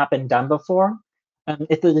has not been done before.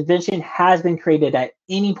 If the invention has been created at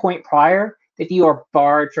any point prior, that you are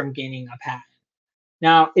barred from gaining a patent.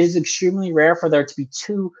 Now, it is extremely rare for there to be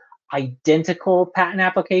two identical patent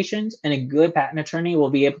applications, and a good patent attorney will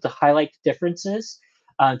be able to highlight the differences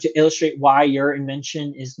to illustrate why your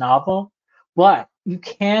invention is novel. But you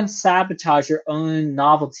can sabotage your own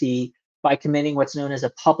novelty by committing what's known as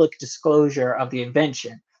a public disclosure of the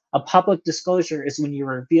invention. A public disclosure is when you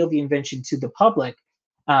reveal the invention to the public,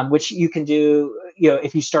 which you can do,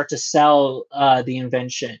 if you start to sell the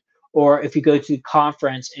invention, or if you go to a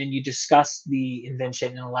conference and you discuss the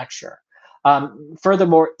invention in a lecture.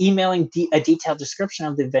 Furthermore, emailing a detailed description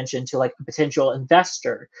of the invention to like a potential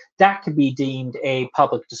investor, that could be deemed a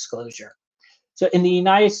public disclosure. So in the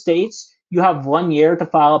United States, you have 1 year to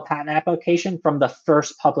file a patent application from the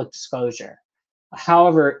first public disclosure.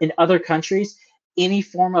 However, in other countries, any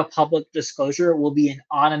form of public disclosure will be an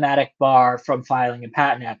automatic bar from filing a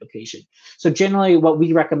patent application. So generally what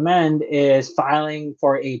we recommend is filing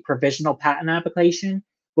for a provisional patent application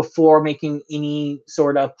before making any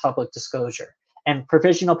sort of public disclosure. And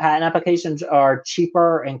provisional patent applications are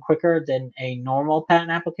cheaper and quicker than a normal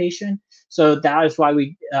patent application. So that is why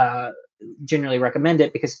we generally recommend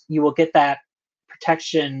it, because you will get that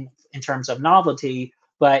protection in terms of novelty,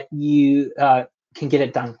 but you can get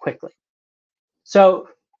it done quickly. So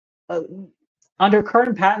under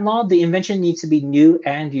current patent law, the invention needs to be new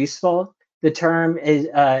and useful. The term is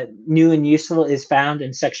new and useful is found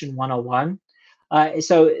in section 101.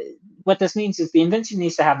 So what this means is the invention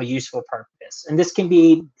needs to have a useful purpose. And this can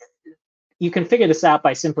be, you can figure this out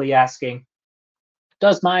by simply asking,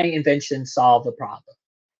 does my invention solve the problem?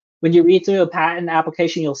 When you read through a patent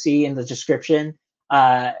application, you'll see in the description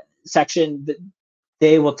section that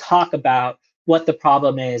they will talk about what the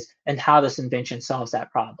problem is and how this invention solves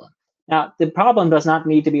that problem. Now, the problem does not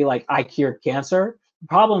need to be like, I cured cancer. The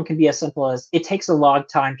problem can be as simple as, it takes a long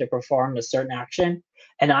time to perform a certain action,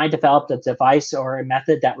 and I developed a device or a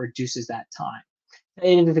method that reduces that time.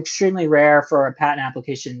 It is extremely rare for a patent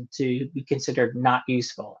application to be considered not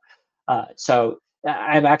useful. So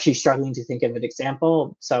I'm actually struggling to think of an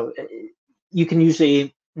example. So you can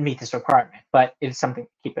usually meet this requirement, but it's something to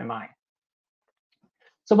keep in mind.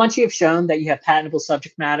 So once you have shown that you have patentable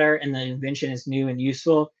subject matter and the invention is new and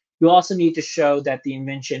useful, you also need to show that the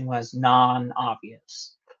invention was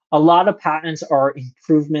non-obvious. A lot of patents are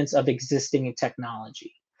improvements of existing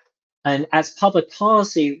technology. And as public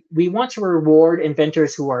policy, we want to reward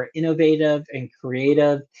inventors who are innovative and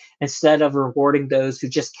creative instead of rewarding those who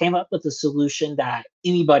just came up with a solution that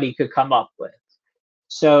anybody could come up with.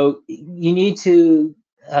 So you need to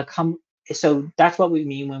so that's what we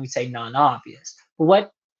mean when we say non-obvious.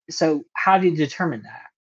 So how do you determine that?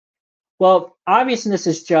 Well, obviousness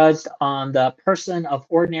is judged on the person of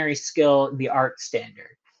ordinary skill in the art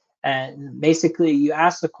standard. And basically you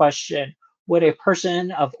ask the question, would a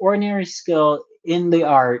person of ordinary skill in the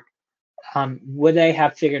art, would they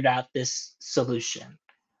have figured out this solution?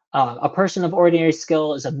 A person of ordinary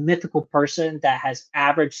skill is a mythical person that has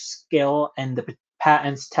average skill in the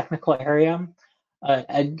patent's technical area.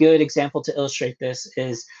 A good example to illustrate this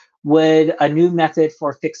is, would a new method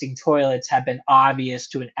for fixing toilets have been obvious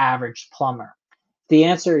to an average plumber? The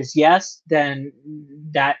answer is yes, then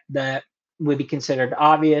would be considered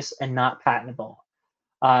obvious and not patentable.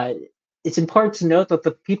 Uh, it's important to note that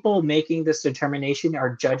the people making this determination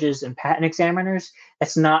are judges and patent examiners.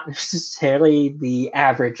 It's not necessarily the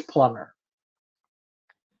average plumber.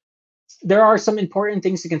 There are some important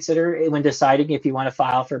things to consider when deciding if you want to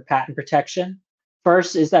file for patent protection.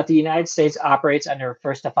 First is that the United States operates under a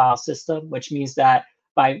first to file system, which means that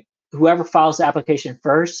by whoever files the application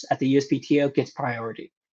first at the USPTO gets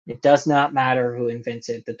priority. It does not matter who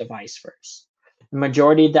invented the device first. The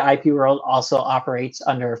majority of the IP world also operates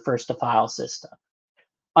under a first to file system.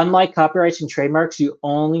 Unlike copyrights and trademarks, you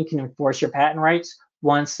only can enforce your patent rights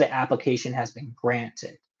once the application has been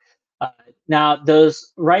granted. Now,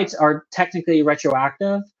 those rights are technically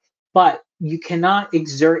retroactive, but you cannot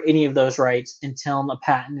exert any of those rights until a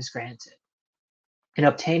patent is granted. And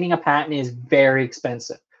obtaining a patent is very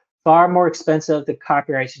expensive, far more expensive than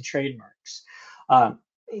copyrights and trademarks.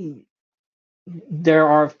 There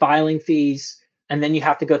are filing fees, and then you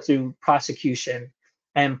have to go through prosecution.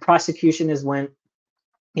 And prosecution is when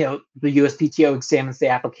the USPTO examines the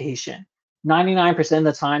application. 99% of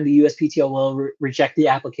the time, the USPTO will reject the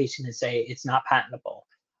application and say it's not patentable,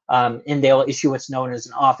 and they'll issue what's known as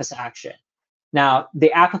an office action. Now,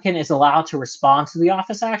 the applicant is allowed to respond to the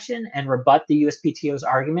office action and rebut the USPTO's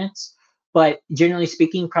arguments, but generally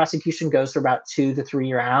speaking, prosecution goes for about 2 to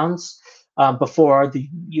 3 rounds before the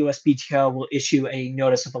USPTO will issue a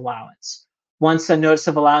notice of allowance. Once a notice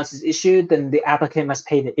of allowance is issued, then the applicant must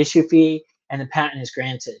pay the issue fee and the patent is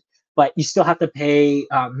granted. But you still have to pay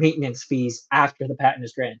maintenance fees after the patent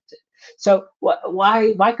is granted. So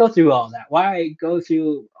why go through all that? Why go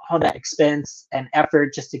through all that expense and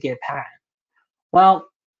effort just to get a patent? Well,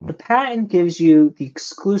 the patent gives you the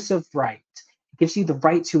exclusive right. It gives you the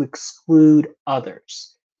right to exclude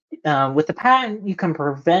others. With the patent, you can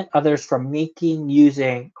prevent others from making,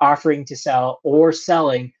 using, offering to sell, or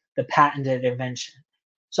selling the patented invention.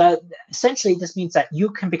 So essentially, this means that you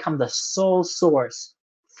can become the sole source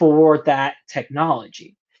for that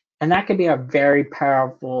technology. And that can be a very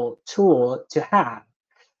powerful tool to have.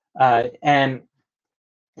 And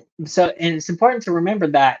it's important to remember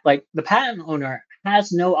that the patent owner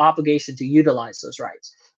has no obligation to utilize those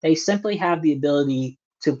rights. They simply have the ability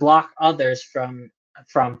to block others from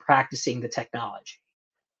practicing the technology.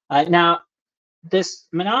 Now, this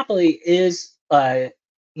monopoly is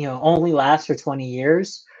only lasts for 20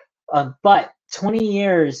 years, but 20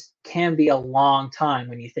 years can be a long time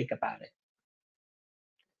when you think about it.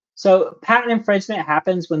 So patent infringement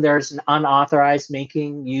happens when there's an unauthorized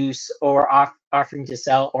making, use, or offering to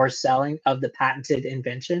sell or selling of the patented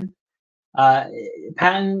invention.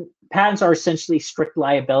 Patents are essentially strict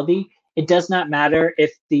liability. It does not matter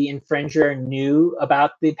if the infringer knew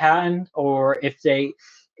about the patent or if they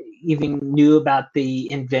even knew about the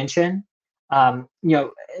invention.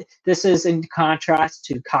 This is in contrast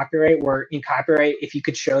to copyright, where in copyright, if you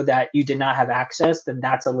could show that you did not have access, then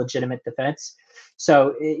that's a legitimate defense.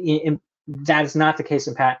 So that is not the case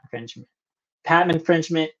in patent infringement. Patent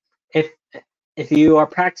infringement, if you are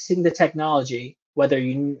practicing the technology, whether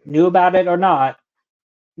you knew about it or not,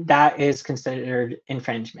 that is considered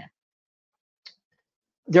infringement.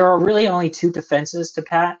 There are really only 2 defenses to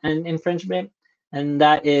patent infringement, and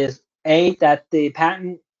that is A, that the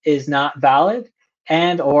patent is not valid,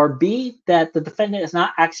 and or B, that the defendant is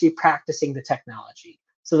not actually practicing the technology.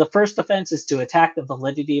 So the first defense is to attack the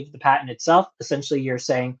validity of the patent itself. Essentially, you're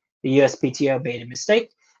saying the USPTO made a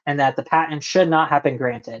mistake and that the patent should not have been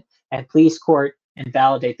granted, and please court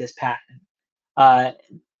invalidate this patent.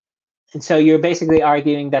 And so you're basically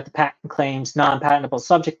arguing that the patent claims non-patentable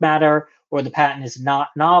subject matter, or the patent is not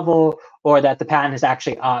novel, or that the patent is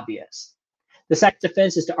actually obvious. The second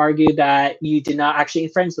defense is to argue that you did not actually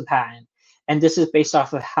infringe the patent. And this is based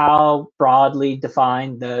off of how broadly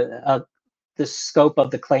defined the scope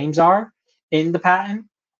of the claims are in the patent.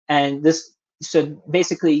 And so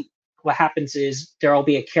basically what happens is there will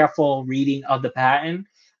be a careful reading of the patent,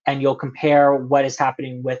 and you'll compare what is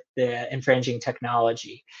happening with the infringing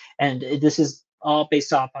technology. And this is all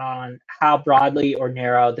based off on how broadly or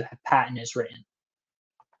narrow the patent is written.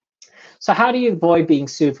 So how do you avoid being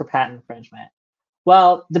sued for patent infringement?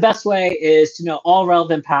 Well, the best way is to know all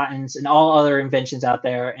relevant patents and all other inventions out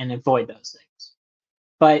there and avoid those things.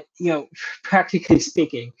 But, practically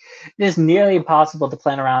speaking, it is nearly impossible to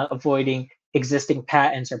plan around avoiding existing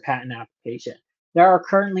patents or patent application. There are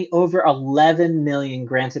currently over 11 million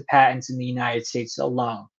granted patents in the United States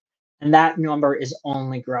alone, and that number is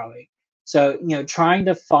only growing. So, trying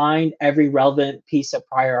to find every relevant piece of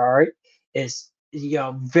prior art is,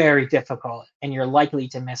 very difficult, and you're likely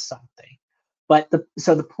to miss something. But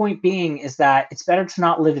the point being is that it's better to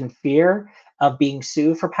not live in fear of being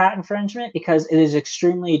sued for patent infringement because it is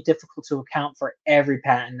extremely difficult to account for every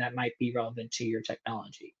patent that might be relevant to your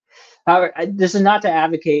technology. However, this is not to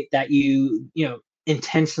advocate that you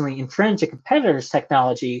intentionally infringe a competitor's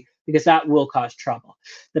technology, because that will cause trouble.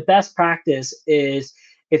 The best practice is,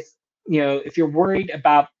 if you're worried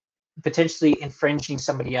about potentially infringing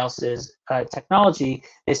somebody else's technology,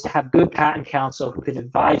 is to have good patent counsel who could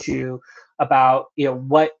advise you about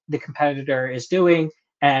what the competitor is doing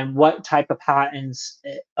and what type of patents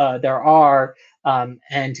there are,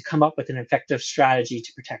 and to come up with an effective strategy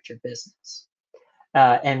to protect your business.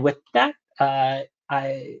 And with that,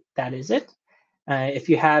 that is it. If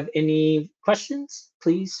you have any questions,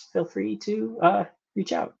 please feel free to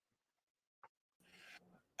reach out.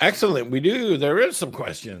 Excellent. We do. There is some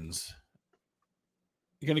questions.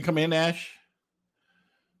 You going to come in, Ash?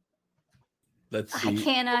 Let's see.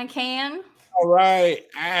 I can. All right,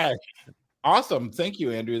 Ash. Awesome. Thank you,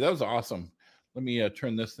 Andrew. That was awesome. Let me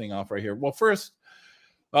turn this thing off right here. Well, first,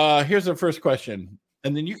 here's the first question,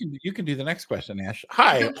 and then you can do the next question, Ash.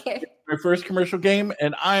 Hi. Okay. My first commercial game,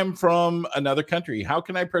 and I'm from another country. How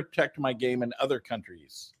can I protect my game in other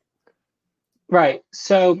countries? Right.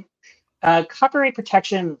 So, copyright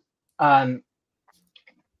protection. Copyright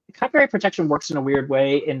protection works in a weird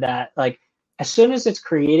way in that, like, as soon as it's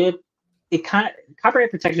created,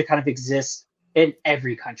 copyright protection kind of exists in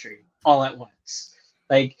every country all at once.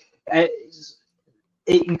 Like,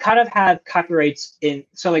 you kind of have copyrights in.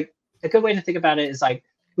 So, like, a good way to think about it is like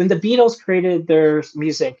when the Beatles created their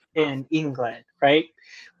music in England, right?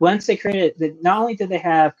 Once they created it, not only did they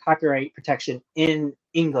have copyright protection in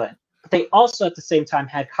England, but they also at the same time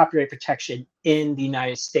had copyright protection in the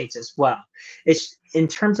United States as well. It's in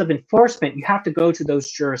terms of enforcement, you have to go to those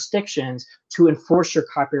jurisdictions to enforce your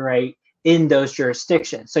copyright in those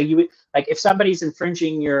jurisdictions. So you would, like, if somebody's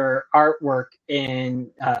infringing your artwork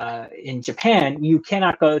in Japan, you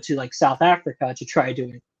cannot go to like South Africa to try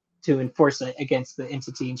to enforce it against the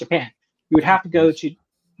entity in Japan. You would have to go to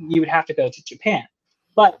Japan.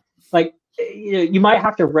 But like, you might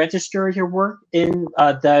have to register your work in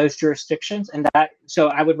those jurisdictions, and so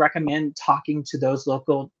I would recommend talking to those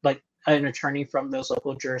local, like an attorney from those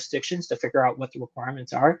local jurisdictions, to figure out what the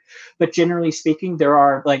requirements are. But generally speaking, there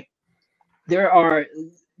are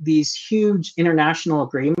these huge international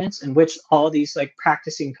agreements in which all these like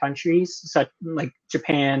practicing countries, such like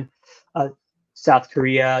Japan, South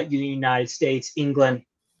Korea, the United States, England,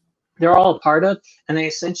 they're all a part of, and they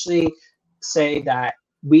essentially say that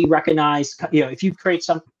we recognize, if you create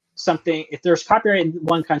something, if there's copyright in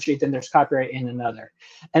one country, then there's copyright in another.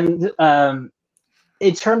 And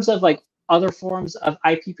in terms of like other forms of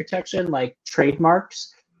IP protection, like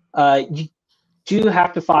trademarks, you do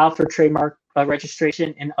have to file for trademark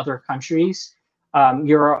registration in other countries.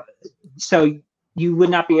 So you would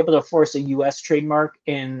not be able to force a U.S. trademark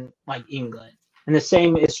in like England. And the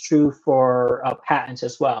same is true for patents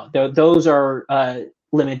as well. Those are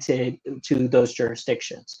limited to those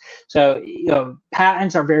jurisdictions. So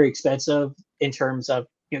patents are very expensive in terms of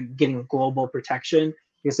getting global protection,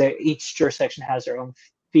 because each jurisdiction has their own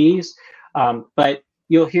fees. But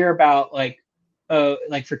you'll hear about like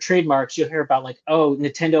for trademarks, you'll hear about like, oh,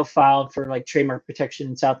 Nintendo filed for like trademark protection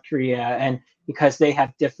in South Korea, and because they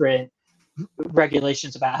have different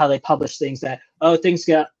regulations about how they publish things, that things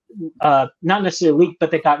got not necessarily leaked,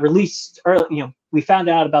 but they got released early. We found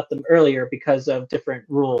out about them earlier because of different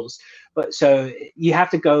rules. But so you have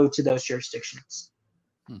to go to those jurisdictions.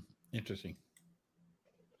 Interesting.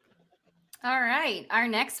 All right. Our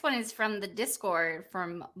next one is from the Discord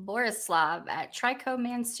from Borislav at Trico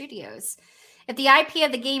Man Studios. If the IP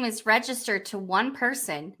of the game is registered to one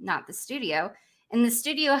person, not the studio, and the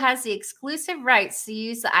studio has the exclusive rights to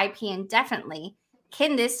use the IP indefinitely,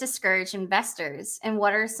 can this discourage investors? And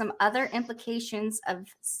what are some other implications of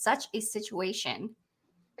such a situation?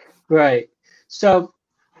 Right. So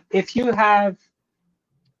if you have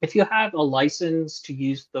a license to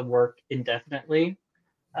use the work indefinitely,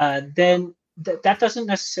 then that doesn't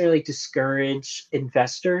necessarily discourage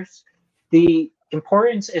investors. The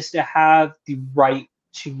importance is to have the right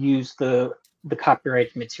to use the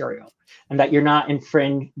copyrighted material, and that you're not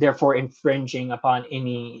therefore infringing upon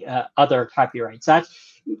any other copyrights. That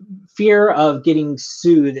fear of getting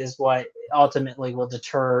sued is what ultimately will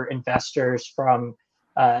deter investors from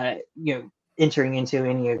entering into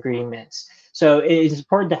any agreements. So it is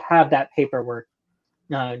important to have that paperwork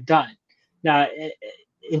done. Now,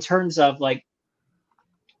 in terms of like,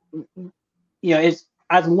 as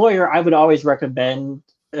a lawyer, I would always recommend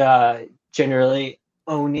generally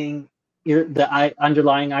owning the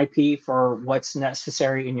underlying IP for what's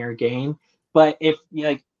necessary in your game. But if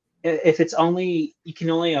if it's only you can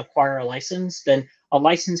only acquire a license, then a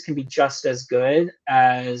license can be just as good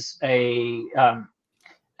as an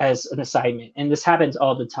assignment, and this happens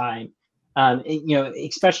all the time.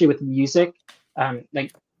 Especially with music,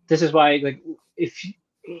 like this is why like if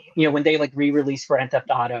when they like re-release Grand Theft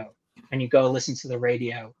Auto and you go listen to the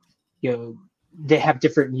radio, they have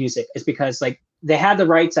different music. It's because like they had the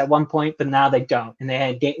rights at one point, but now they don't, and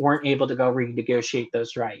they weren't able to go renegotiate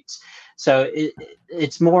those rights. So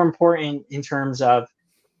it's more important in terms of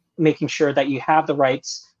making sure that you have the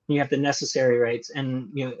rights, you have the necessary rights, and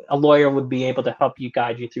a lawyer would be able to help you,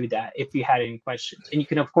 guide you through that if you had any questions. And you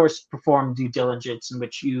can of course perform due diligence in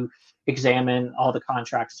which you examine all the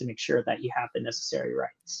contracts to make sure that you have the necessary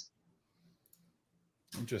rights.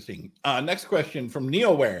 Interesting. Next question from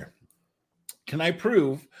NeoWare. Can I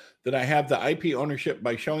prove that I have the IP ownership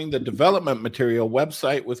by showing the development material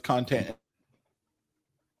website with content?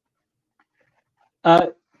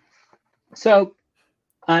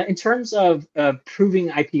 In terms of proving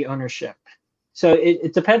IP ownership, so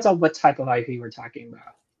it depends on what type of IP we're talking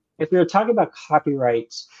about. If we're talking about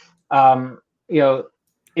copyrights,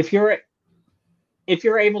 if you're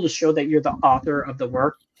able to show that you're the author of the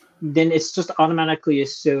work, then it's just automatically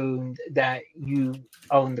assumed that you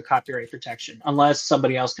own the copyright protection, unless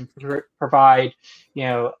somebody else can provide,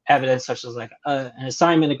 evidence such as like an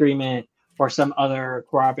assignment agreement or some other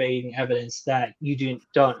corroborating evidence that you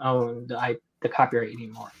don't own the copyright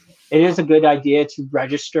anymore. It is a good idea to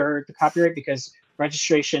register the copyright because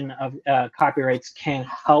registration of copyrights can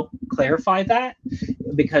help clarify that,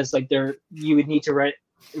 because like you would need to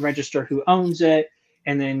register who owns it.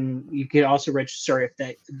 And then you could also register if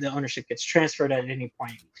the ownership gets transferred at any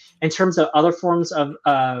point. In terms of other forms of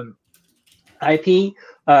IP,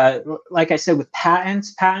 like I said, with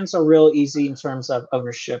patents are real easy in terms of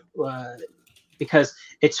ownership because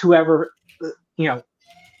it's whoever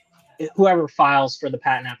files for the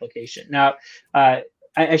patent application. Now,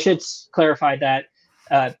 I should clarify that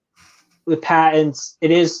with patents, it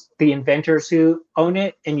is the inventors who own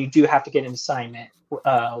it, and you do have to get an assignment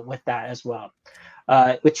with that as well.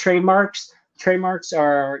 With trademarks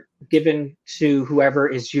are given to whoever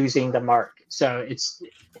is using the mark. So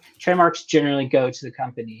trademarks generally go to the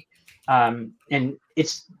company, and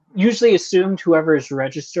it's usually assumed whoever is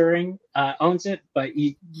registering owns it. But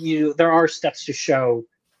there are steps to show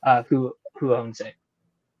who owns it.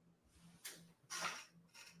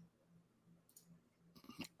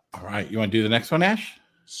 All right, you want to do the next one, Ash?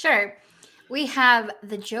 Sure. We have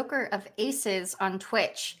the Joker of Aces on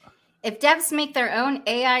Twitch. If devs make their own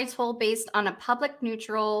AI tool based on a public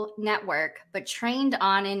neutral network, but trained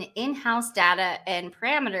on an in-house data and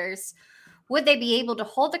parameters, would they be able to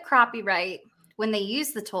hold the copyright when they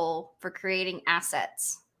use the tool for creating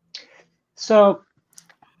assets? So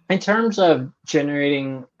in terms of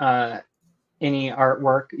generating any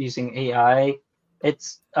artwork using AI,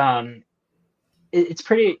 it's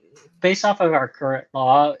pretty, based off of our current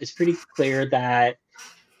law, it's pretty clear that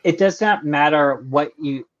it does not matter what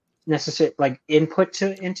you necessarily like input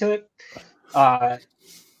into it.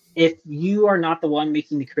 If you are not the one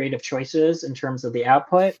making the creative choices in terms of the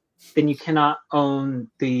output, then you cannot own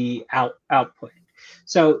the output.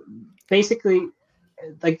 So basically,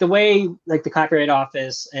 like the way like the Copyright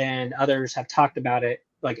Office and others have talked about it,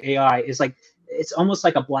 like AI is like, it's almost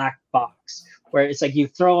like a black box where it's like you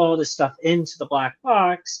throw all this stuff into the black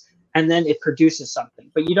box and then it produces something,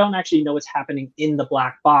 but you don't actually know what's happening in the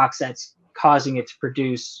black box that's causing it to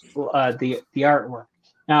produce the artwork.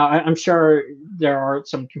 Now, I'm sure there are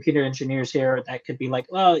some computer engineers here that could be like,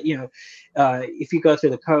 well, if you go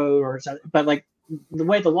through the code or something, but like the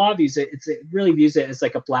way the law views it, it really views it as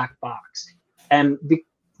like a black box. And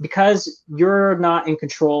because you're not in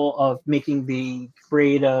control of making the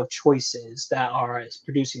creative choices that are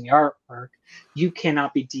producing the artwork, you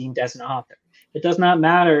cannot be deemed as an author. It does not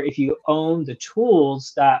matter if you own the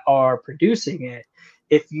tools that are producing it.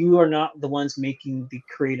 If you are not the ones making the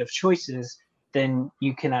creative choices, then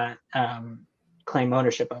you cannot claim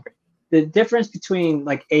ownership over it. The difference between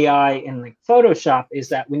like AI and like Photoshop is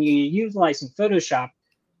that when you're utilizing Photoshop,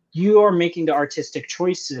 you are making the artistic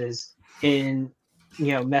choices in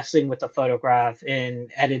messing with the photograph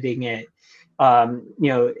and editing it.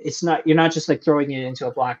 It's not, you're not just like throwing it into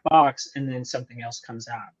a black box and then something else comes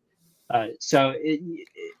out. So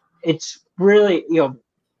it's really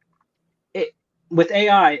with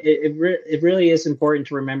AI, it really is important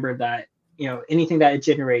to remember that anything that it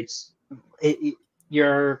generates,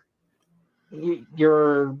 you're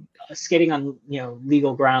skating on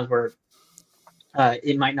legal grounds where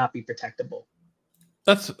it might not be protectable.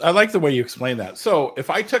 I like the way you explain that. So if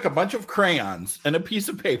I took a bunch of crayons and a piece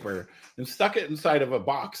of paper and stuck it inside of a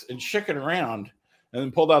box and shook it around and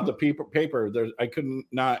then pulled out the paper, I couldn't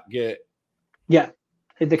not get. Yeah,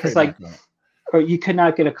 because like, or you could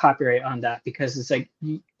not get a copyright on that because it's like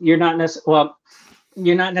you're not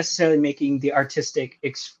necessarily making the artistic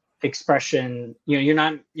expression. You're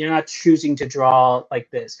not choosing to draw like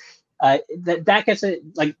this. That gets it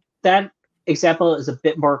like that. Example is a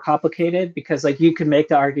bit more complicated because like you can make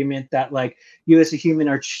the argument that like you as a human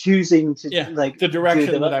are choosing to like the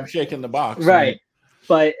direction that I'm shaking the box, right?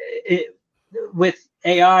 But with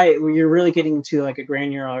AI, you're really getting into like a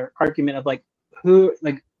granular argument of like who,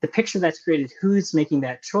 like the picture that's created, who's making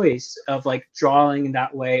that choice of like drawing in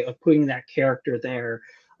that way, of putting that character there,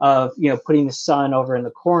 of putting the sun over in the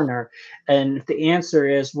corner. And if the answer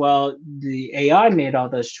is, well, the AI made all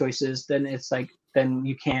those choices, then it's like, then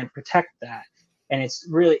you can't protect that. And it's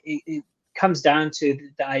really, it comes down to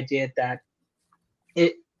the idea that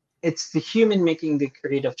it's the human making the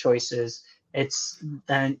creative choices.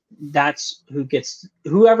 And that's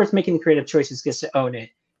whoever's making the creative choices gets to own it.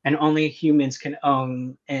 And only humans can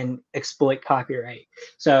own and exploit copyright.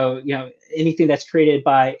 So, anything that's created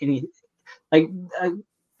by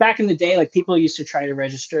back in the day, like people used to try to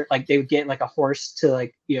register, like they would get like a horse to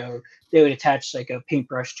like, they would attach like a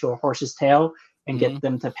paintbrush to a horse's tail and get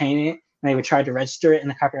them to paint it. And they would try to register it. And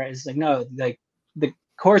the copyright is like, no, like the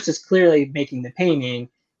horse is clearly making the painting.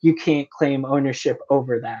 You can't claim ownership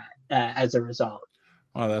over that as a result.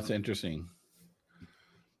 Oh, that's interesting.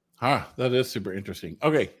 That is super interesting.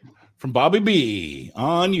 Okay. From Bobby B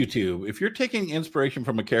on YouTube. If you're taking inspiration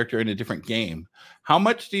from a character in a different game, how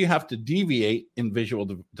much do you have to deviate in visual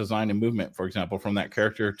design and movement, for example, from that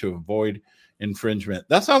character to avoid infringement?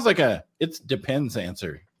 That sounds like it depends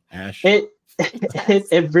answer, Ash. It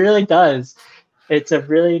really does. It's a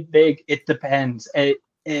really big, it depends. It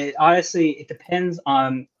honestly, it depends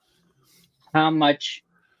on how much,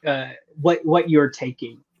 what you're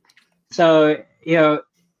taking. So,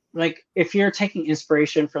 like if you're taking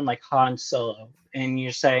inspiration from like Han Solo and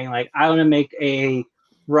you're saying like, I want to make a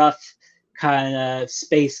rough kind of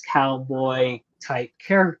space cowboy type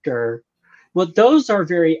character, well, those are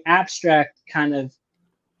very abstract kind of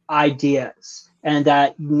ideas and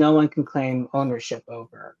that no one can claim ownership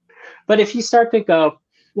over. But if you start to go,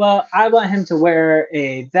 well, I want him to wear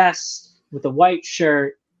a vest with a white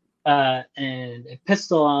shirt and a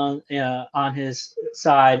pistol on his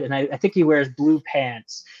side, and I think he wears blue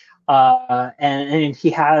pants, and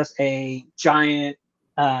he has a giant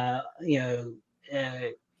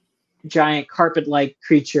giant carpet-like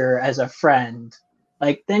creature as a friend.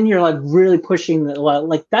 Like then you're like really pushing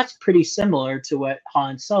like that's pretty similar to what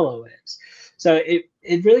Han Solo is. So it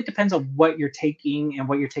really depends on what you're taking and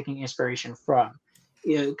what you're taking inspiration from.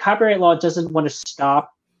 Copyright law doesn't want to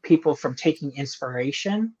stop people from taking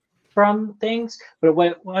inspiration from things, but what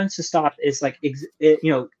it wants to stop is like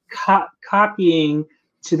copying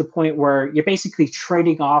to the point where you're basically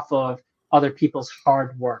trading off of other people's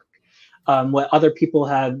hard work, what other people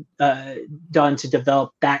have done to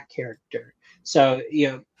develop that character. So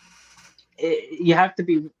you have to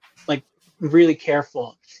be like really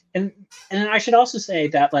careful. And I should also say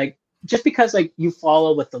that like just because like you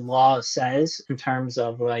follow what the law says in terms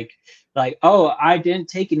of like oh, I didn't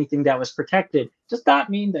take anything that was protected, does not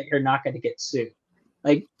mean that you're not going to get sued.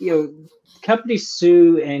 Like companies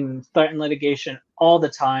sue and threaten litigation all the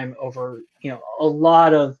time over a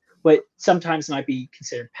lot of what sometimes might be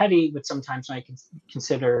considered petty, but sometimes might be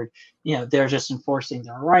considered they're just enforcing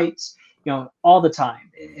their rights. All the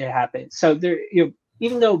time it happens. So there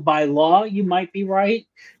even though by law you might be right,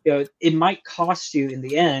 it might cost you in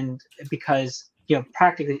the end because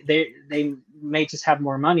practically they may just have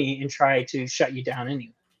more money and try to shut you down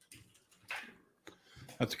anyway.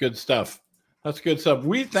 That's good stuff.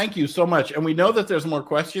 We thank you so much, and we know that there's more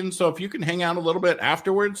questions. So if you can hang out a little bit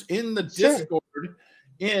afterwards in the Discord,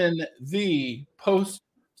 in the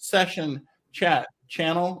post-session chat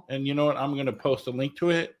channel, and you know what? I'm going to post a link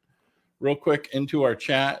to it real quick into our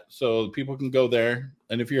chat so people can go there.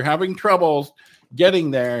 And if you're having troubles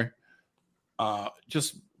getting there,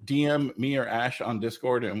 just DM me or Ash on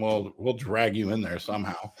Discord and we'll drag you in there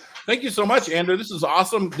somehow. Thank you so much, Andrew. This is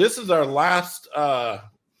awesome. This is our last our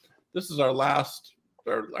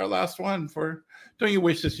last one for. Don't you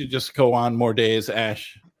wish this would just go on more days,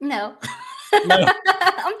 Ash? No.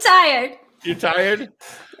 I'm tired. You're tired?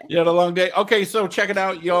 You had a long day? Okay, so check it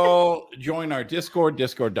out, y'all. Join our Discord,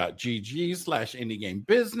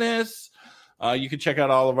 discord.gg/IndieGameBusiness. You can check out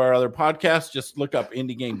all of our other podcasts. Just look up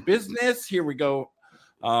Indie Game Business. Here we go.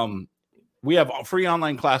 We have free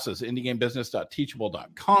online classes,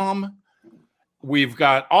 indiegamebusiness.teachable.com. We've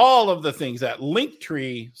got all of the things at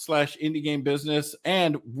Linktree/Indie Game Business.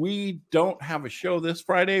 And we don't have a show this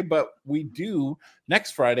Friday, but we do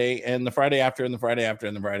next Friday and the Friday after and the Friday after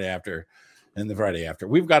and the Friday after and the Friday after.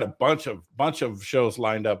 We've got a bunch of shows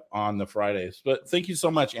lined up on the Fridays. But thank you so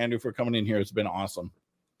much, Andrew, for coming in here. It's been awesome.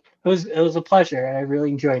 It was a pleasure. I really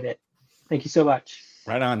enjoyed it. Thank you so much.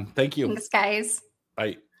 Right on. Thank you. Thanks, guys.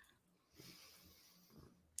 Bye.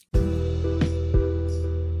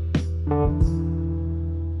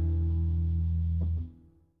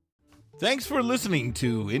 Thanks for listening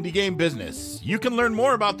to Indie Game Business. You can learn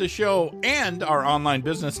more about the show and our online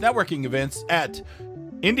business networking events at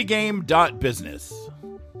indiegame.business.